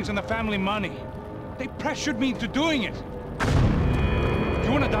purse strings and the family money. They pressured me into doing it.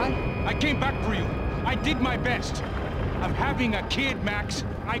 You wanna die? I came back for you. I did my best. I'm having a kid, Max.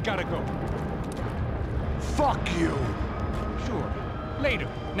 I gotta go. Fuck you! Sure. Later.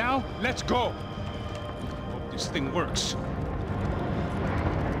 Now, let's go. Hope this thing works.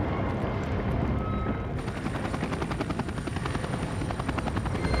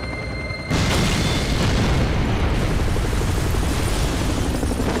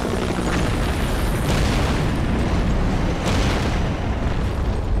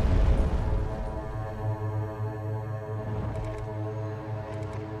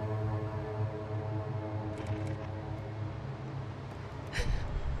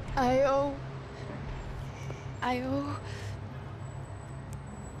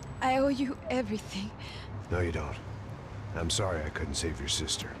 I owe you everything. No, you don't. I'm sorry I couldn't save your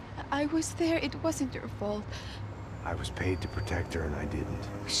sister. I was there. It wasn't your fault. I was paid to protect her and I didn't.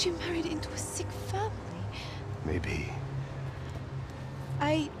 She married into a sick family. Maybe.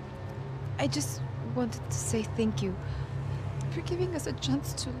 I just wanted to say thank you for giving us a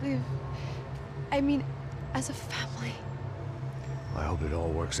chance to live. I mean, as a family. I hope it all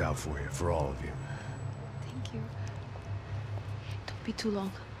works out for you, for all of you. Thank you. Don't be too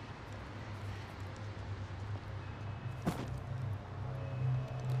long.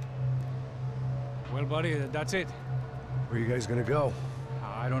 Well, buddy, that's it. Where are you guys gonna go?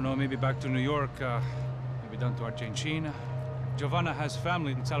 I don't know, maybe back to New York, maybe down to Argentina. Giovanna has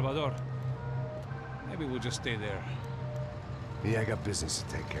family in Salvador. Maybe we'll just stay there. Me, I got business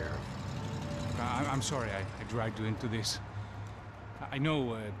to take care of. I'm sorry I dragged you into this. I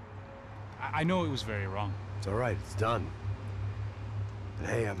know it was very wrong. It's all right, it's done. And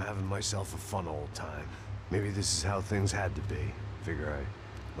hey, I'm having myself a fun old time. Maybe this is how things had to be. Figure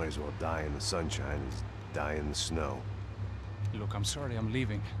I might as well die in the sunshine as die in the snow. Look, I'm sorry I'm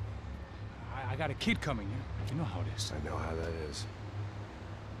leaving. I got a kid coming, you know how it is. I know how that is.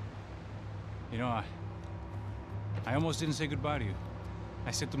 You know, I almost didn't say goodbye to you.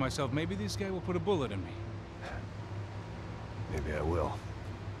 I said to myself, maybe this guy will put a bullet in me. Maybe I will.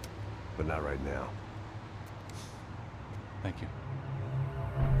 But not right now. Thank you.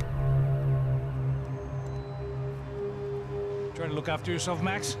 Try to look after yourself,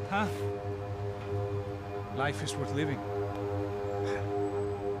 Max, huh? Life is worth living.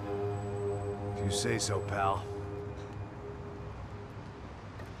 If you say so, pal.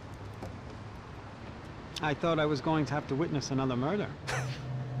 I thought I was going to have to witness another murder.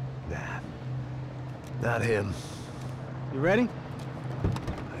 Nah. Not him. You ready?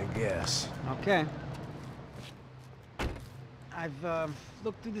 I guess. Okay. I've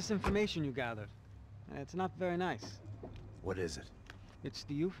looked through this information you gathered. It's not very nice. What is it? It's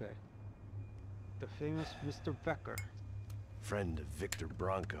the Ufe. The famous Mr. Becker. Friend of Victor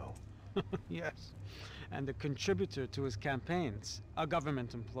Branco. Yes. And a contributor to his campaigns. A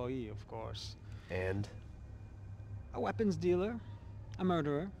government employee, of course. And? A weapons dealer. A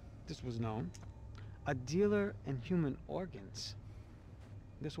murderer. This was known. A dealer in human organs.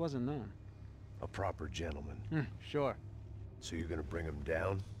 This wasn't known. A proper gentleman. Sure. So you're gonna bring him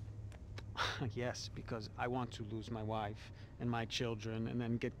down? Yes, because I want to lose my wife and my children and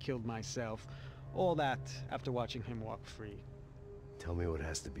then get killed myself. All that after watching him walk free. Tell me what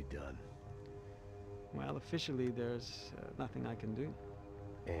has to be done. Well, officially there's nothing I can do.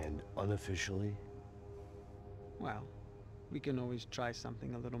 And unofficially? Well, we can always try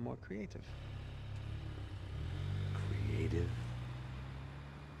something a little more creative. Creative?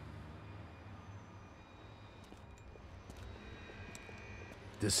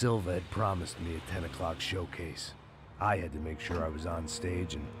 De Silva had promised me a 10 o'clock showcase. I had to make sure I was on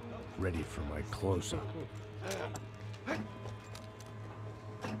stage and ready for my close-up.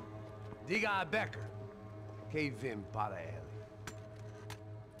 Diga a Becker. Que vim para ele.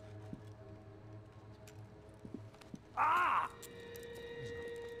 Ah!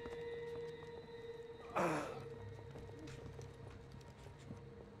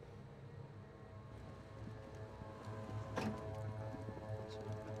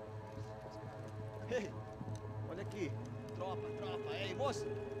 moço.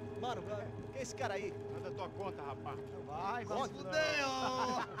 Mano, quem é esse cara aí? Manda tua conta, rapaz. Vai, fudeu!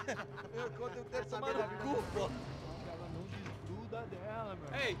 Eu conto o tempo tomando cu, pô. Ela não desgruda dela,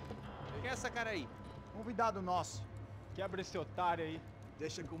 meu. Ei, quem é essa cara aí? Convidado nosso. Quebra esse otário aí.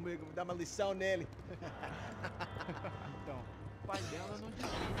 Deixa comigo, me dá uma lição nele. Então, o pai dela não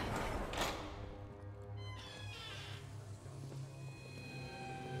desgruda.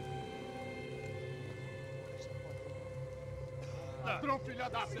 Ladrão, filha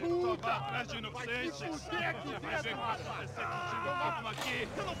da puta! Vai atrás de inocente! Vai ver o que vai acontecer contigo mesmo aqui!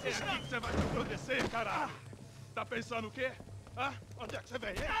 Eu não fiz nada! É aqui que você vai se acontecer, caralho! Tá pensando o quê? Hã? Onde é que você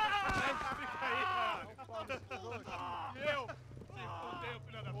vem? Fica aí, caralho! Eu? Se fodeu,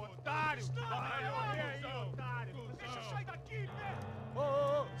 filha da puta! Otário! Vai, aí, otário! Deixa eu sair daqui, né?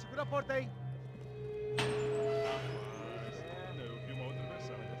 Ô, segura a porta aí! Eu vi uma outra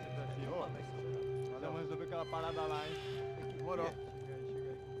versão. Vamos resolver aquela parada lá, hein? Demorou. Chega aí.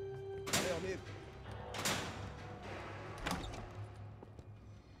 Valeu, amigo.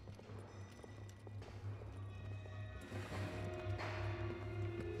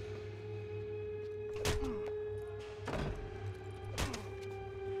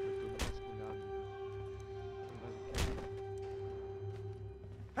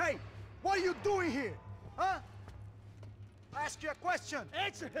 Hey! What are you doing here? Huh? I ask you a question.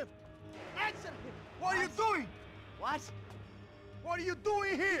 Answer him! Answer him! What are you doing? What? What are you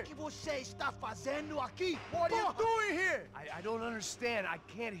doing here? O que você está fazendo aqui? What are you doing here? I don't understand. I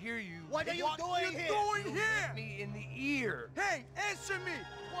can't hear you. What are you doing here? Doing You here? hit me in the ear. Hey, answer me!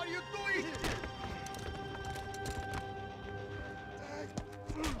 What are you doing here?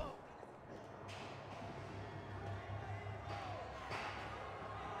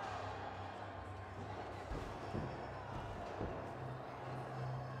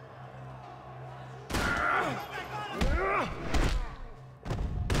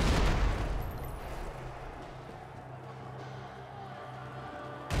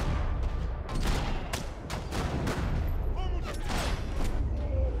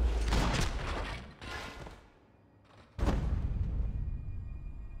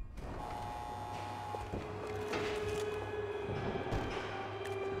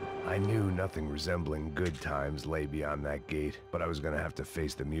 I knew nothing resembling good times lay beyond that gate, but I was gonna have to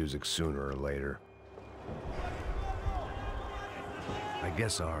face the music sooner or later. I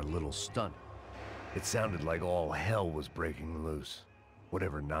guess our little stunt, it sounded like all hell was breaking loose.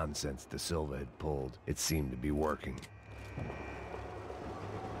 Whatever nonsense De Silva had pulled, it seemed to be working.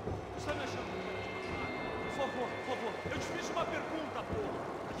 Está me achando que vai te matar? Por favor, eu te fiz uma pergunta, porra!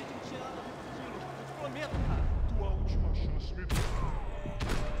 A gente não tinha nada a ver com aquilo, eu te prometo, cara! Tua última chance, me dá.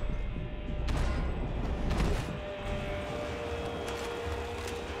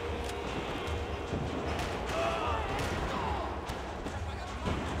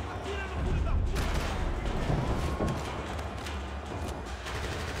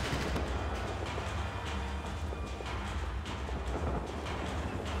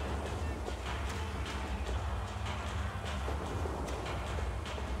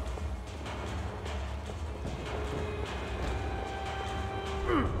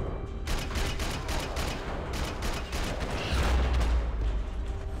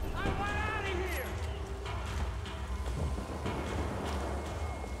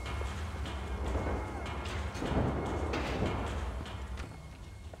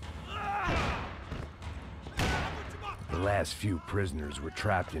 The last few prisoners were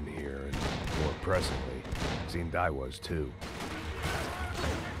trapped in here, and more presently, seemed I was too.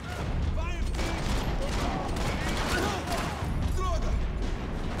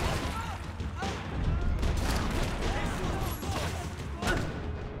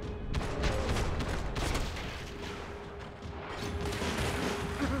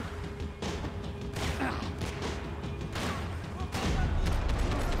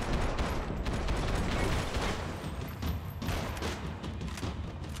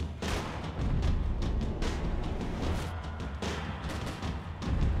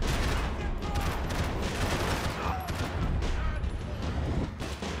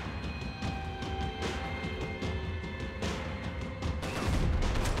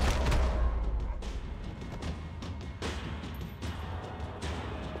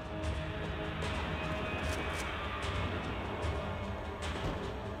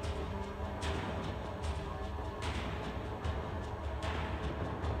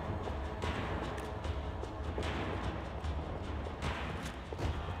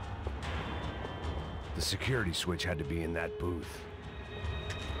 The security switch had to be in that booth.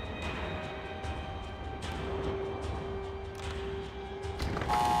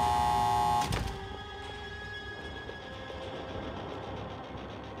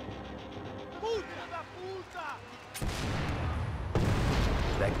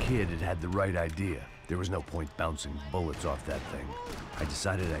 That kid had the right idea. There was no point bouncing bullets off that thing. I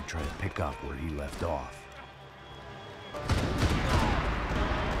decided I'd try to pick up where he left off.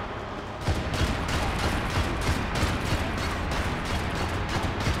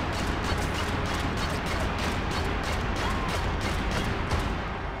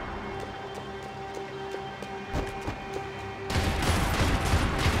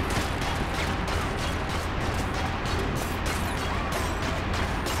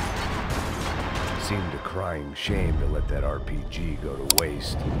 Seemed a crying shame to let that RPG go to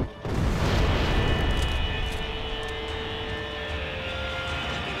waste.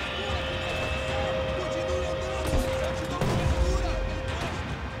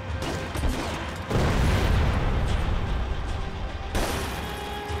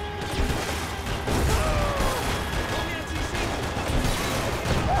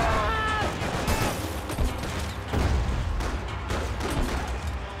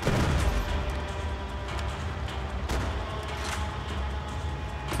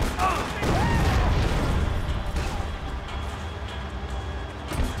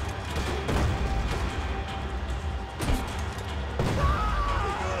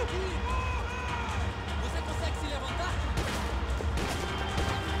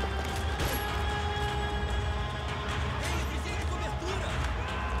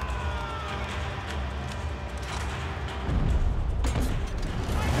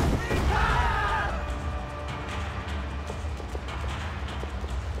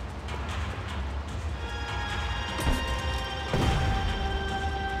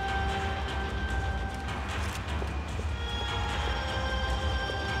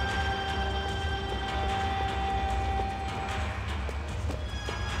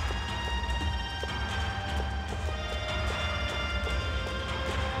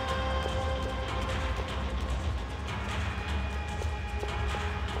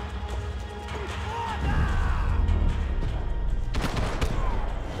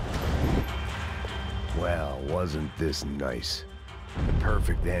 Wasn't this nice? The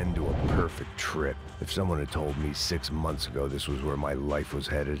perfect end to a perfect trip. If someone had told me 6 months ago this was where my life was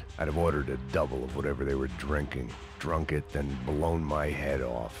headed, I'd have ordered a double of whatever they were drinking, drunk it, then blown my head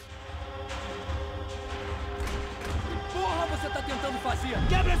off. Porra, você tá tentando fazer?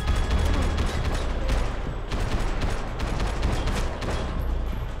 Quebra esse...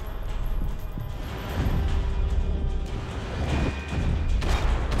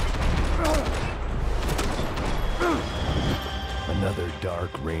 Another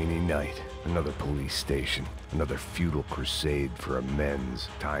dark, rainy night. Another police station. Another futile crusade for amends.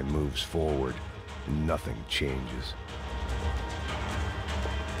 Time moves forward, and nothing changes.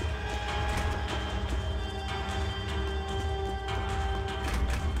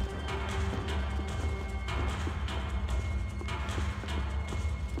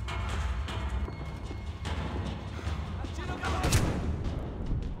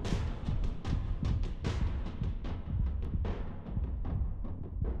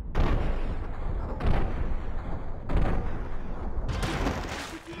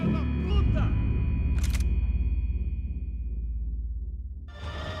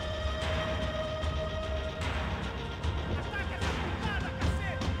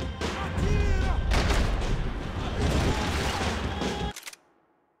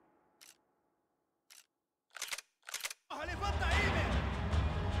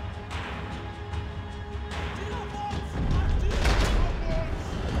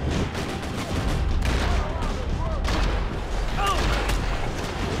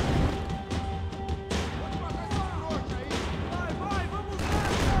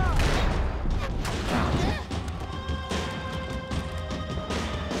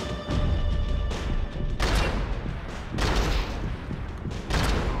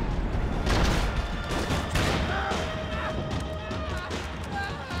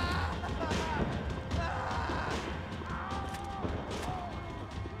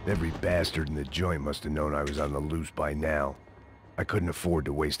 Every bastard in the joint must have known I was on the loose by now. I couldn't afford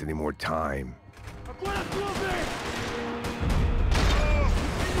to waste any more time.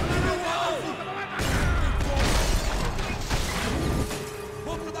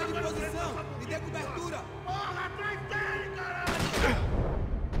 Vou mudar de posição! Me dê cobertura! Porra, atrás dele, caralho!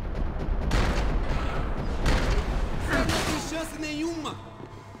 Você não tem chance nenhuma!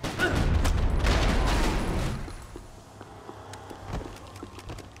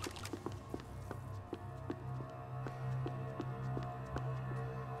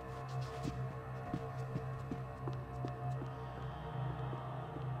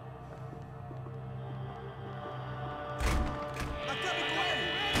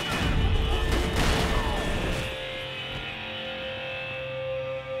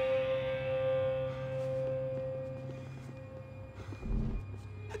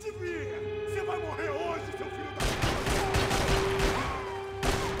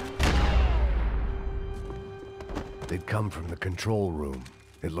 They'd come from the control room.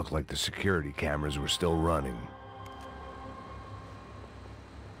 It looked like the security cameras were still running.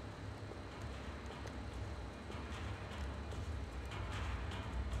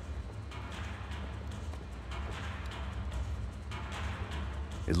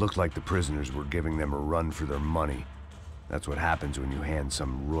 It looked like the prisoners were giving them a run for their money. That's what happens when you hand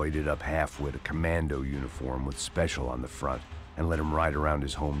some roided-up halfwit a commando uniform with special on the front and let him ride around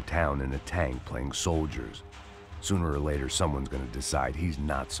his hometown in a tank playing soldiers. Sooner or later, someone's gonna decide he's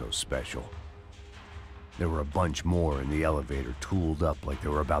not so special. There were a bunch more in the elevator, tooled up like they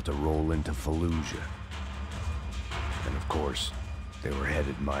were about to roll into Fallujah. And of course, they were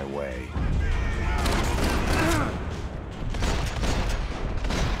headed my way.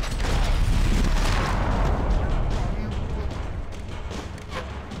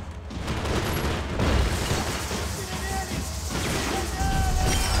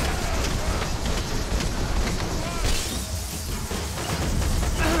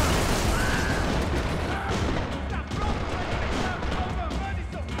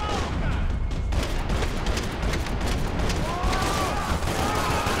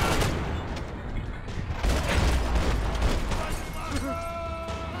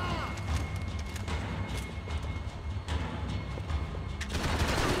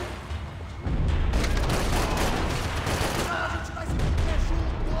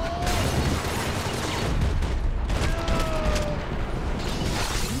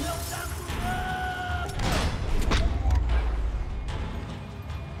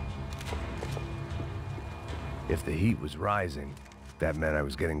 If the heat was rising, that meant I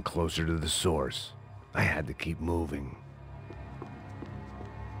was getting closer to the source. I had to keep moving.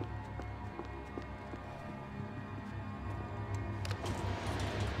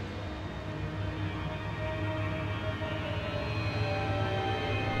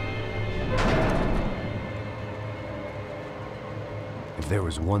 If there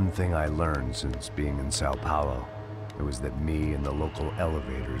was one thing I learned since being in Sao Paulo, it was that me and the local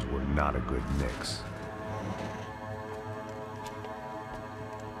elevators were not a good mix.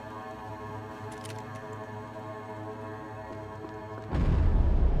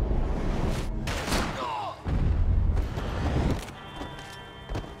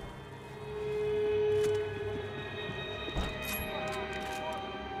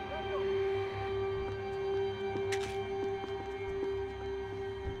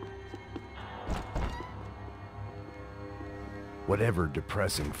 Whatever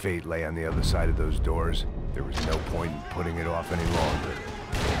depressing fate lay on the other side of those doors, there was no point in putting it off any longer.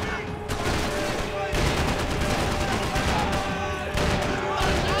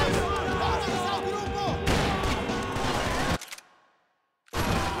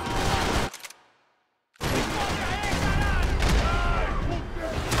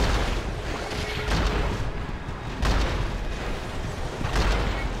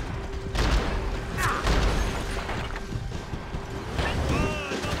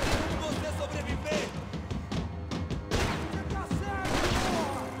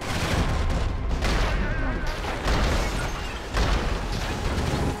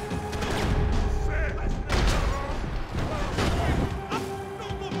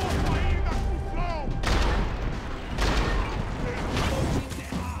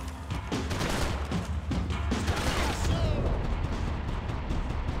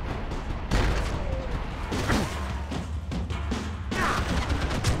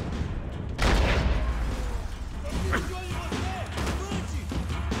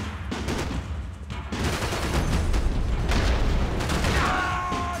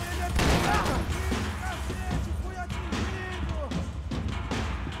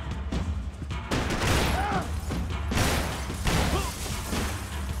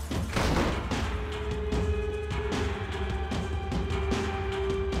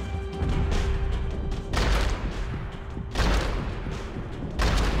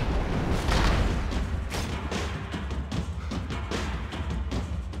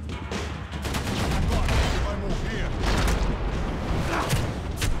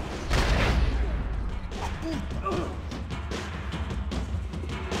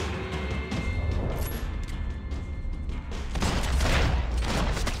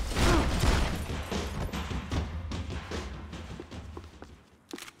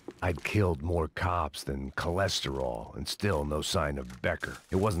 I'd killed more cops than cholesterol, and still no sign of Becker.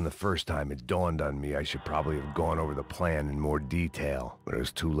 It wasn't the first time it dawned on me I should probably have gone over the plan in more detail, but it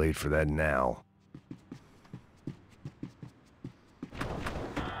was too late for that now.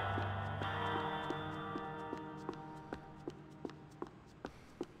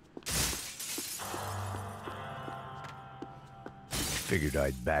 Figured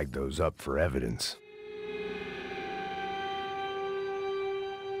I'd bag those up for evidence.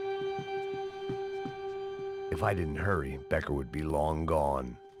 if I didn't hurry, Becker would be long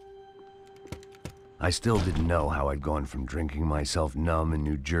gone. I still didn't know how I'd gone from drinking myself numb in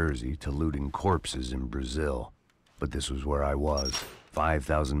New Jersey to looting corpses in Brazil. But this was where I was,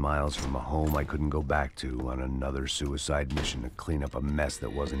 5,000 miles from a home I couldn't go back to, on another suicide mission to clean up a mess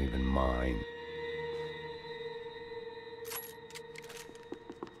that wasn't even mine.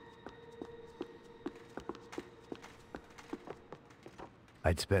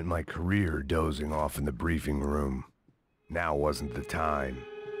 I'd spent my career dozing off in the briefing room. Now wasn't the time.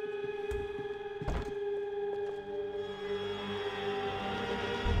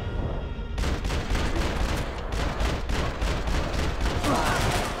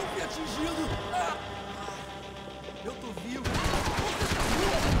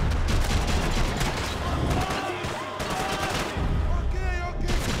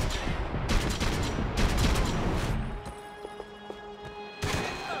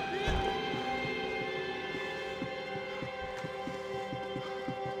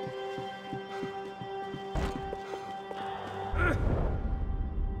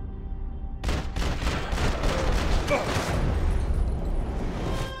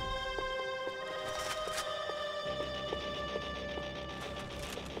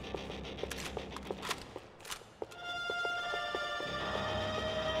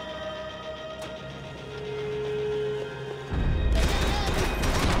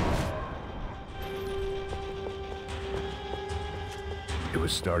 It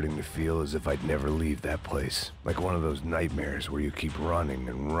was starting to feel as if I'd never leave that place. Like one of those nightmares where you keep running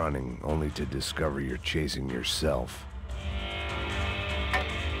and running, only to discover you're chasing yourself.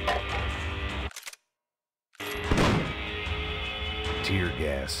 Tear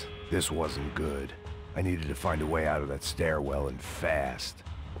gas. This wasn't good. I needed to find a way out of that stairwell, and fast.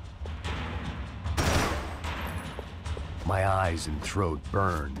 My eyes and throat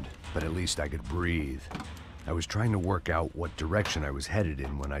burned, but at least I could breathe. I was trying to work out what direction I was headed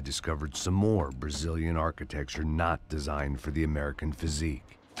in when I discovered some more Brazilian architecture not designed for the American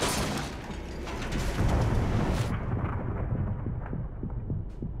physique.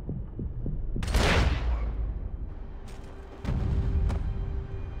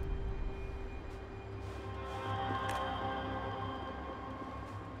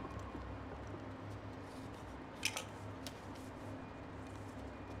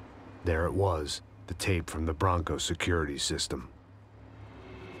 There it was. The tape from the Branco security system.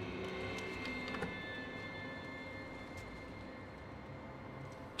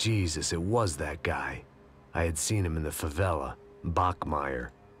 Jesus, it was that guy. I had seen him in the favela. Bachmeyer,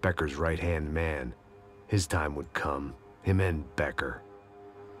 Becker's right-hand man. His time would come. Him and Becker.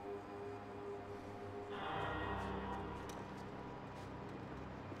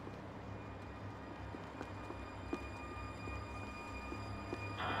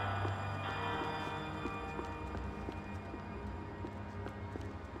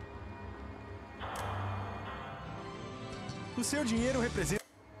 O seu dinheiro representa...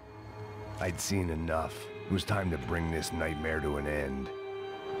 I'd seen enough. It was time to bring this nightmare to an end.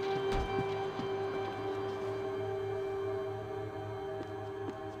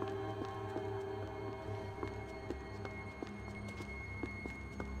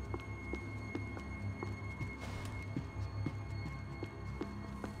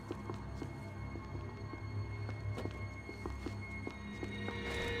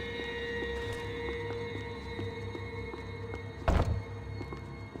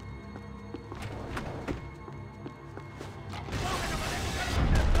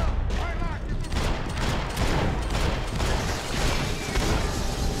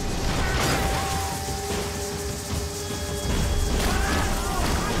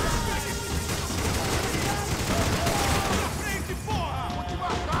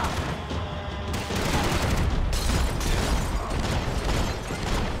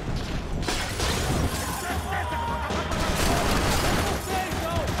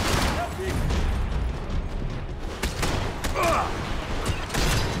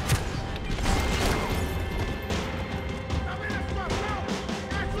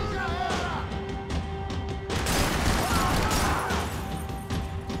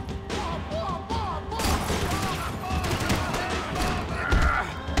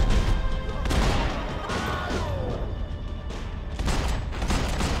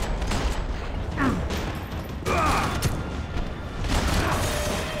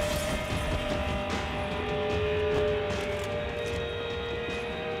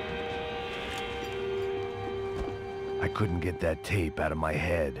 I couldn't get that tape out of my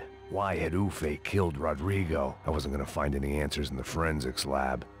head. Why had Ufe killed Rodrigo? I wasn't gonna find any answers in the forensics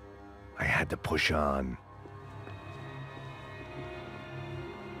lab. I had to push on.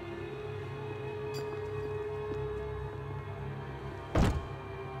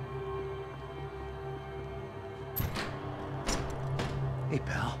 Hey,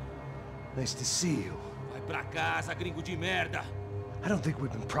 pal. Nice to see you. Vai pra casa, gringo de merda. I don't think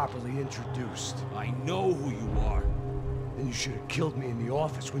we've been properly introduced. I know who you are. Then you should have killed me in the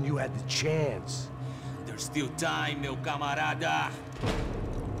office when you had the chance. There's still time, meu camarada.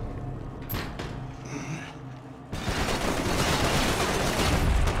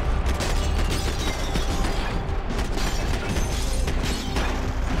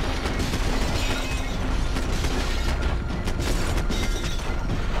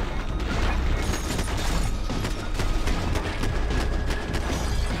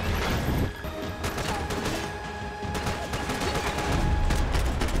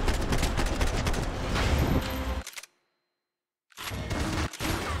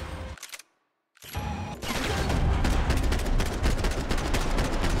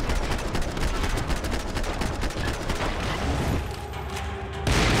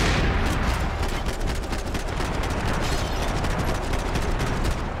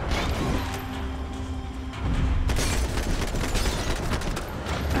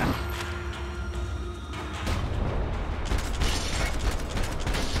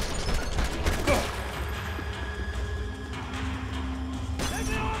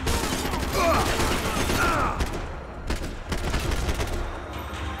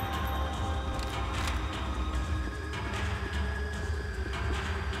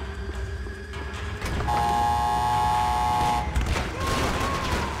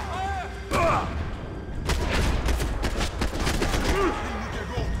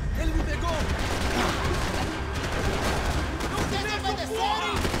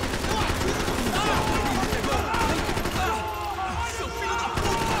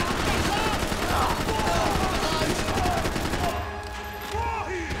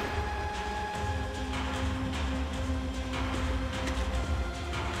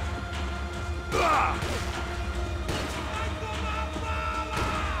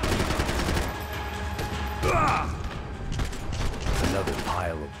 Another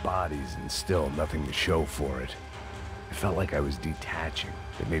pile of bodies and still nothing to show for it. It felt like I was detaching,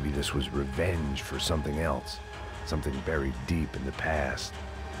 that maybe this was revenge for something else, something buried deep in the past.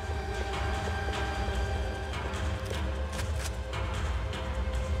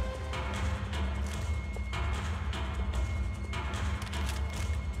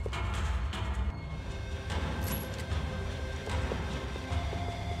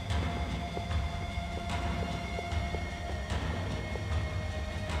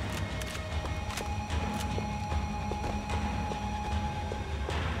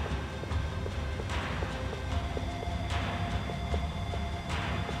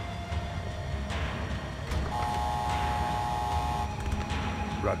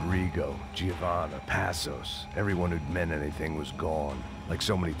 Rodrigo, Giovanna, Passos, everyone who'd meant anything was gone. Like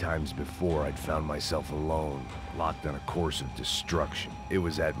so many times before, I'd found myself alone, locked on a course of destruction. It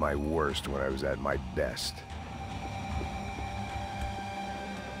was at my worst when I was at my best.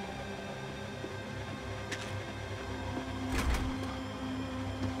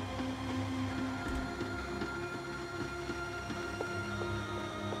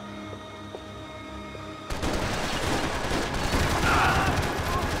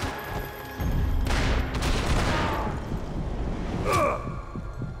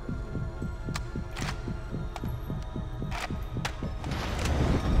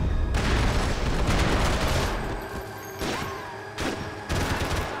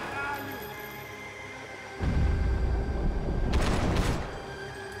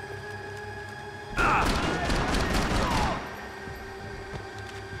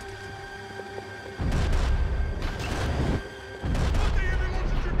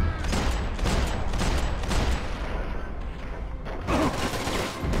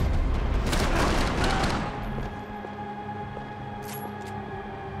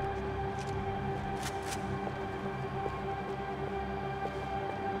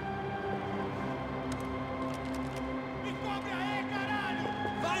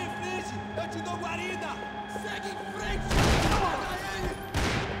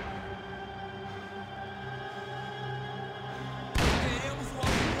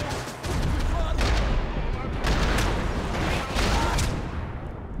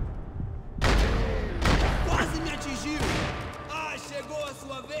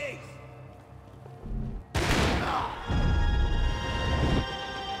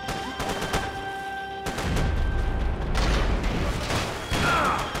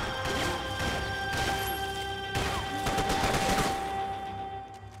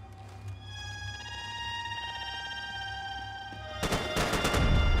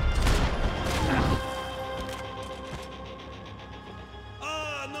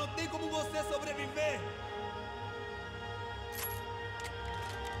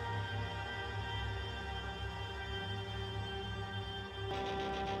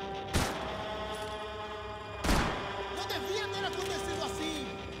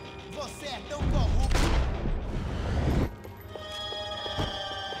 é tão corrupto.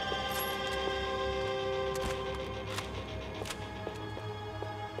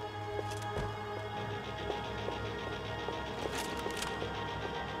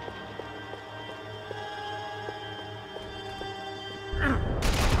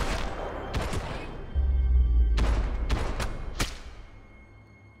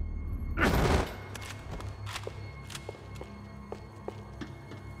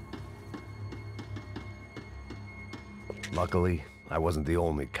 Luckily, I wasn't the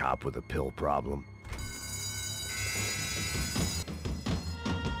only cop with a pill problem.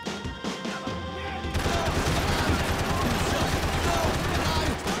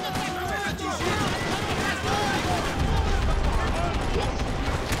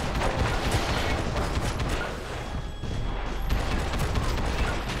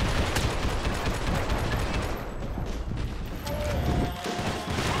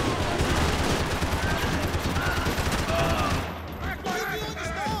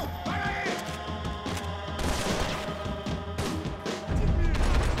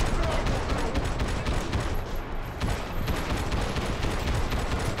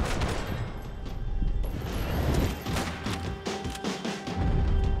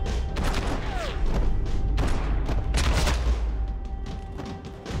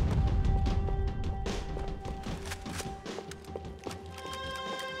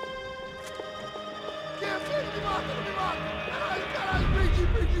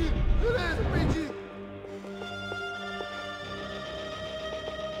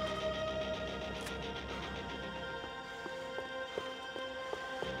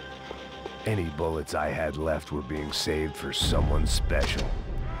 Any bullets I had left were being saved for someone special.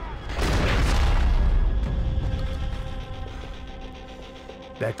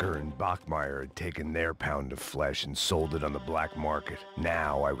 Becker and Bachmeyer had taken their pound of flesh and sold it on the black market.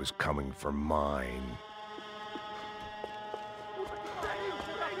 Now I was coming for mine.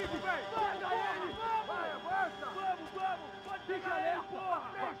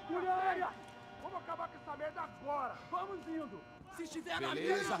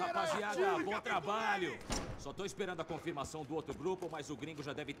 Beleza, rapaziada, bom trabalho. Só tô esperando a confirmação do outro grupo, mas o gringo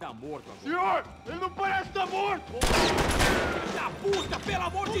já deve estar morto agora. Senhor, ele não parece estar morto! Filho da puta, pelo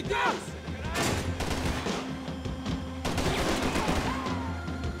amor de Deus!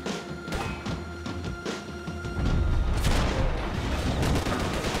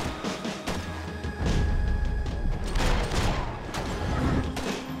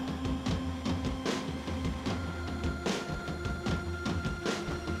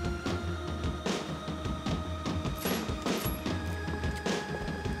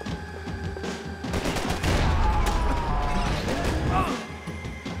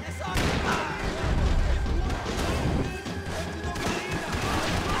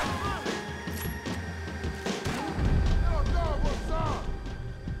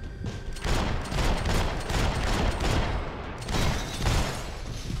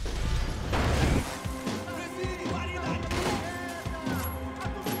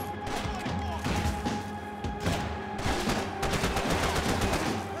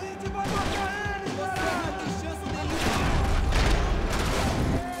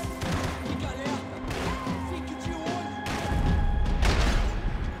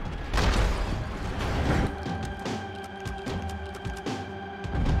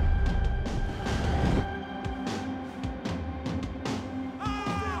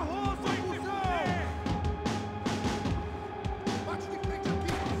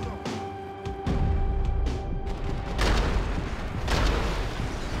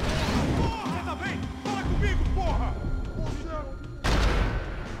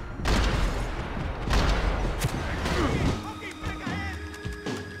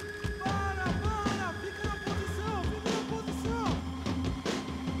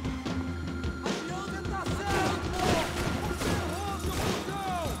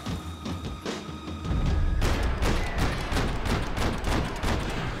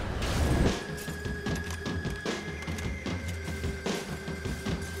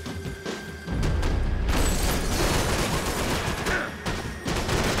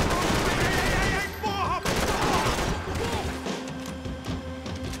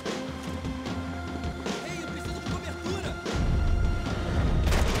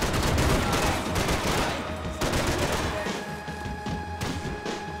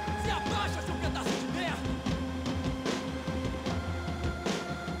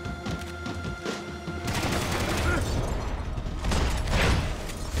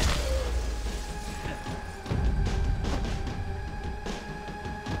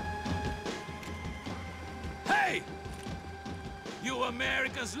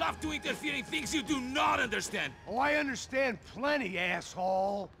 Americans love to interfere in things you do not understand. Oh, I understand plenty,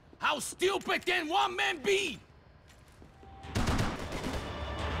 asshole. How stupid can one man be?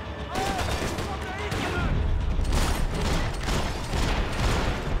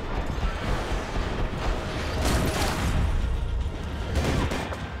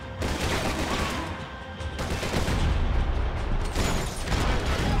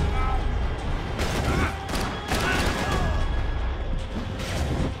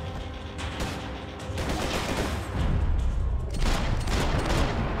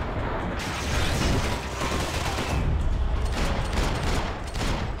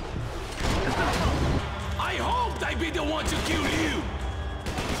 I'd be the one to kill you!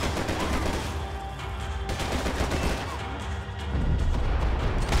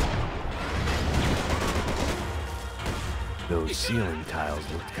 Those ceiling tiles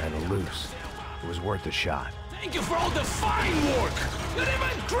looked kind of loose. It was worth a shot. Thank you for all the fine work! You're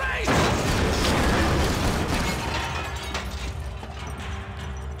even great!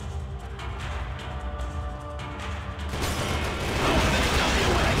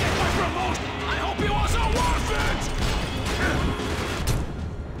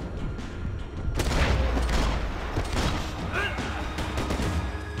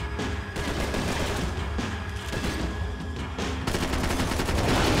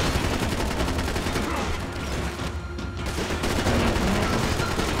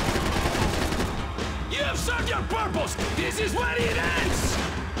 Serve your purpose! This is where it ends!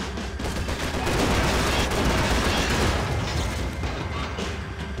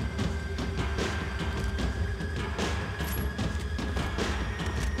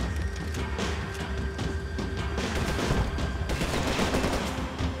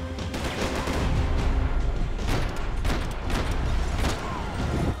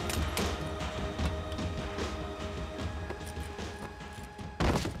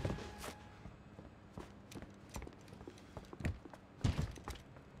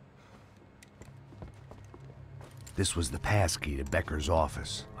 This was the passkey to Becker's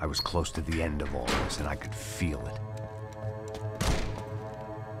office. I was close to the end of all this, and I could feel it.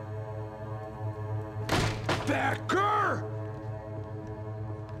 Becker!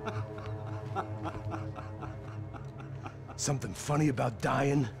 Something funny about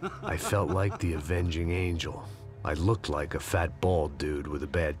dying? I felt like the avenging angel. I looked like a fat bald dude with a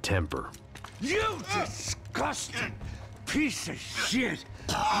bad temper. You disgusting piece of shit!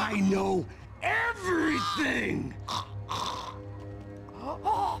 I know everything!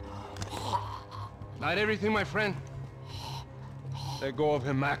 Not everything, my friend. Let go of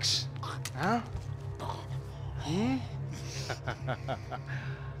him, Max. Huh? Hmm?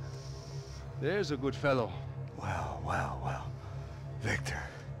 There's a good fellow. Well, well, well. Victor,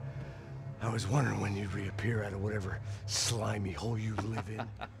 I was wondering when you'd reappear out of whatever slimy hole you live in.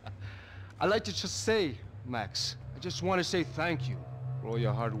 I'd like to just say, Max, I just want to say thank you for all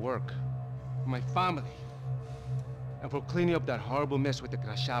your hard work. For my family. And for cleaning up that horrible mess with the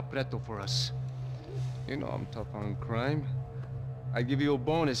Crachá Preto for us. You know I'm tough on crime. I give you a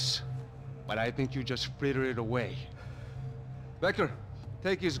bonus, but I think you just fritter it away. Becker,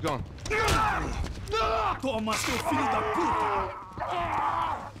 take his gun. Toma, seu filho da puta!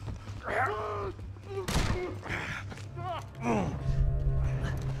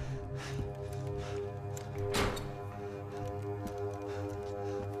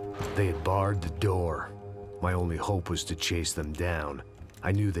 They had barred the door. My only hope was to chase them down.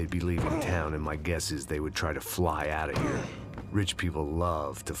 I knew they'd be leaving town, and my guess is they would try to fly out of here. Rich people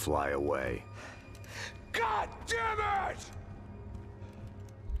love to fly away. God damn it!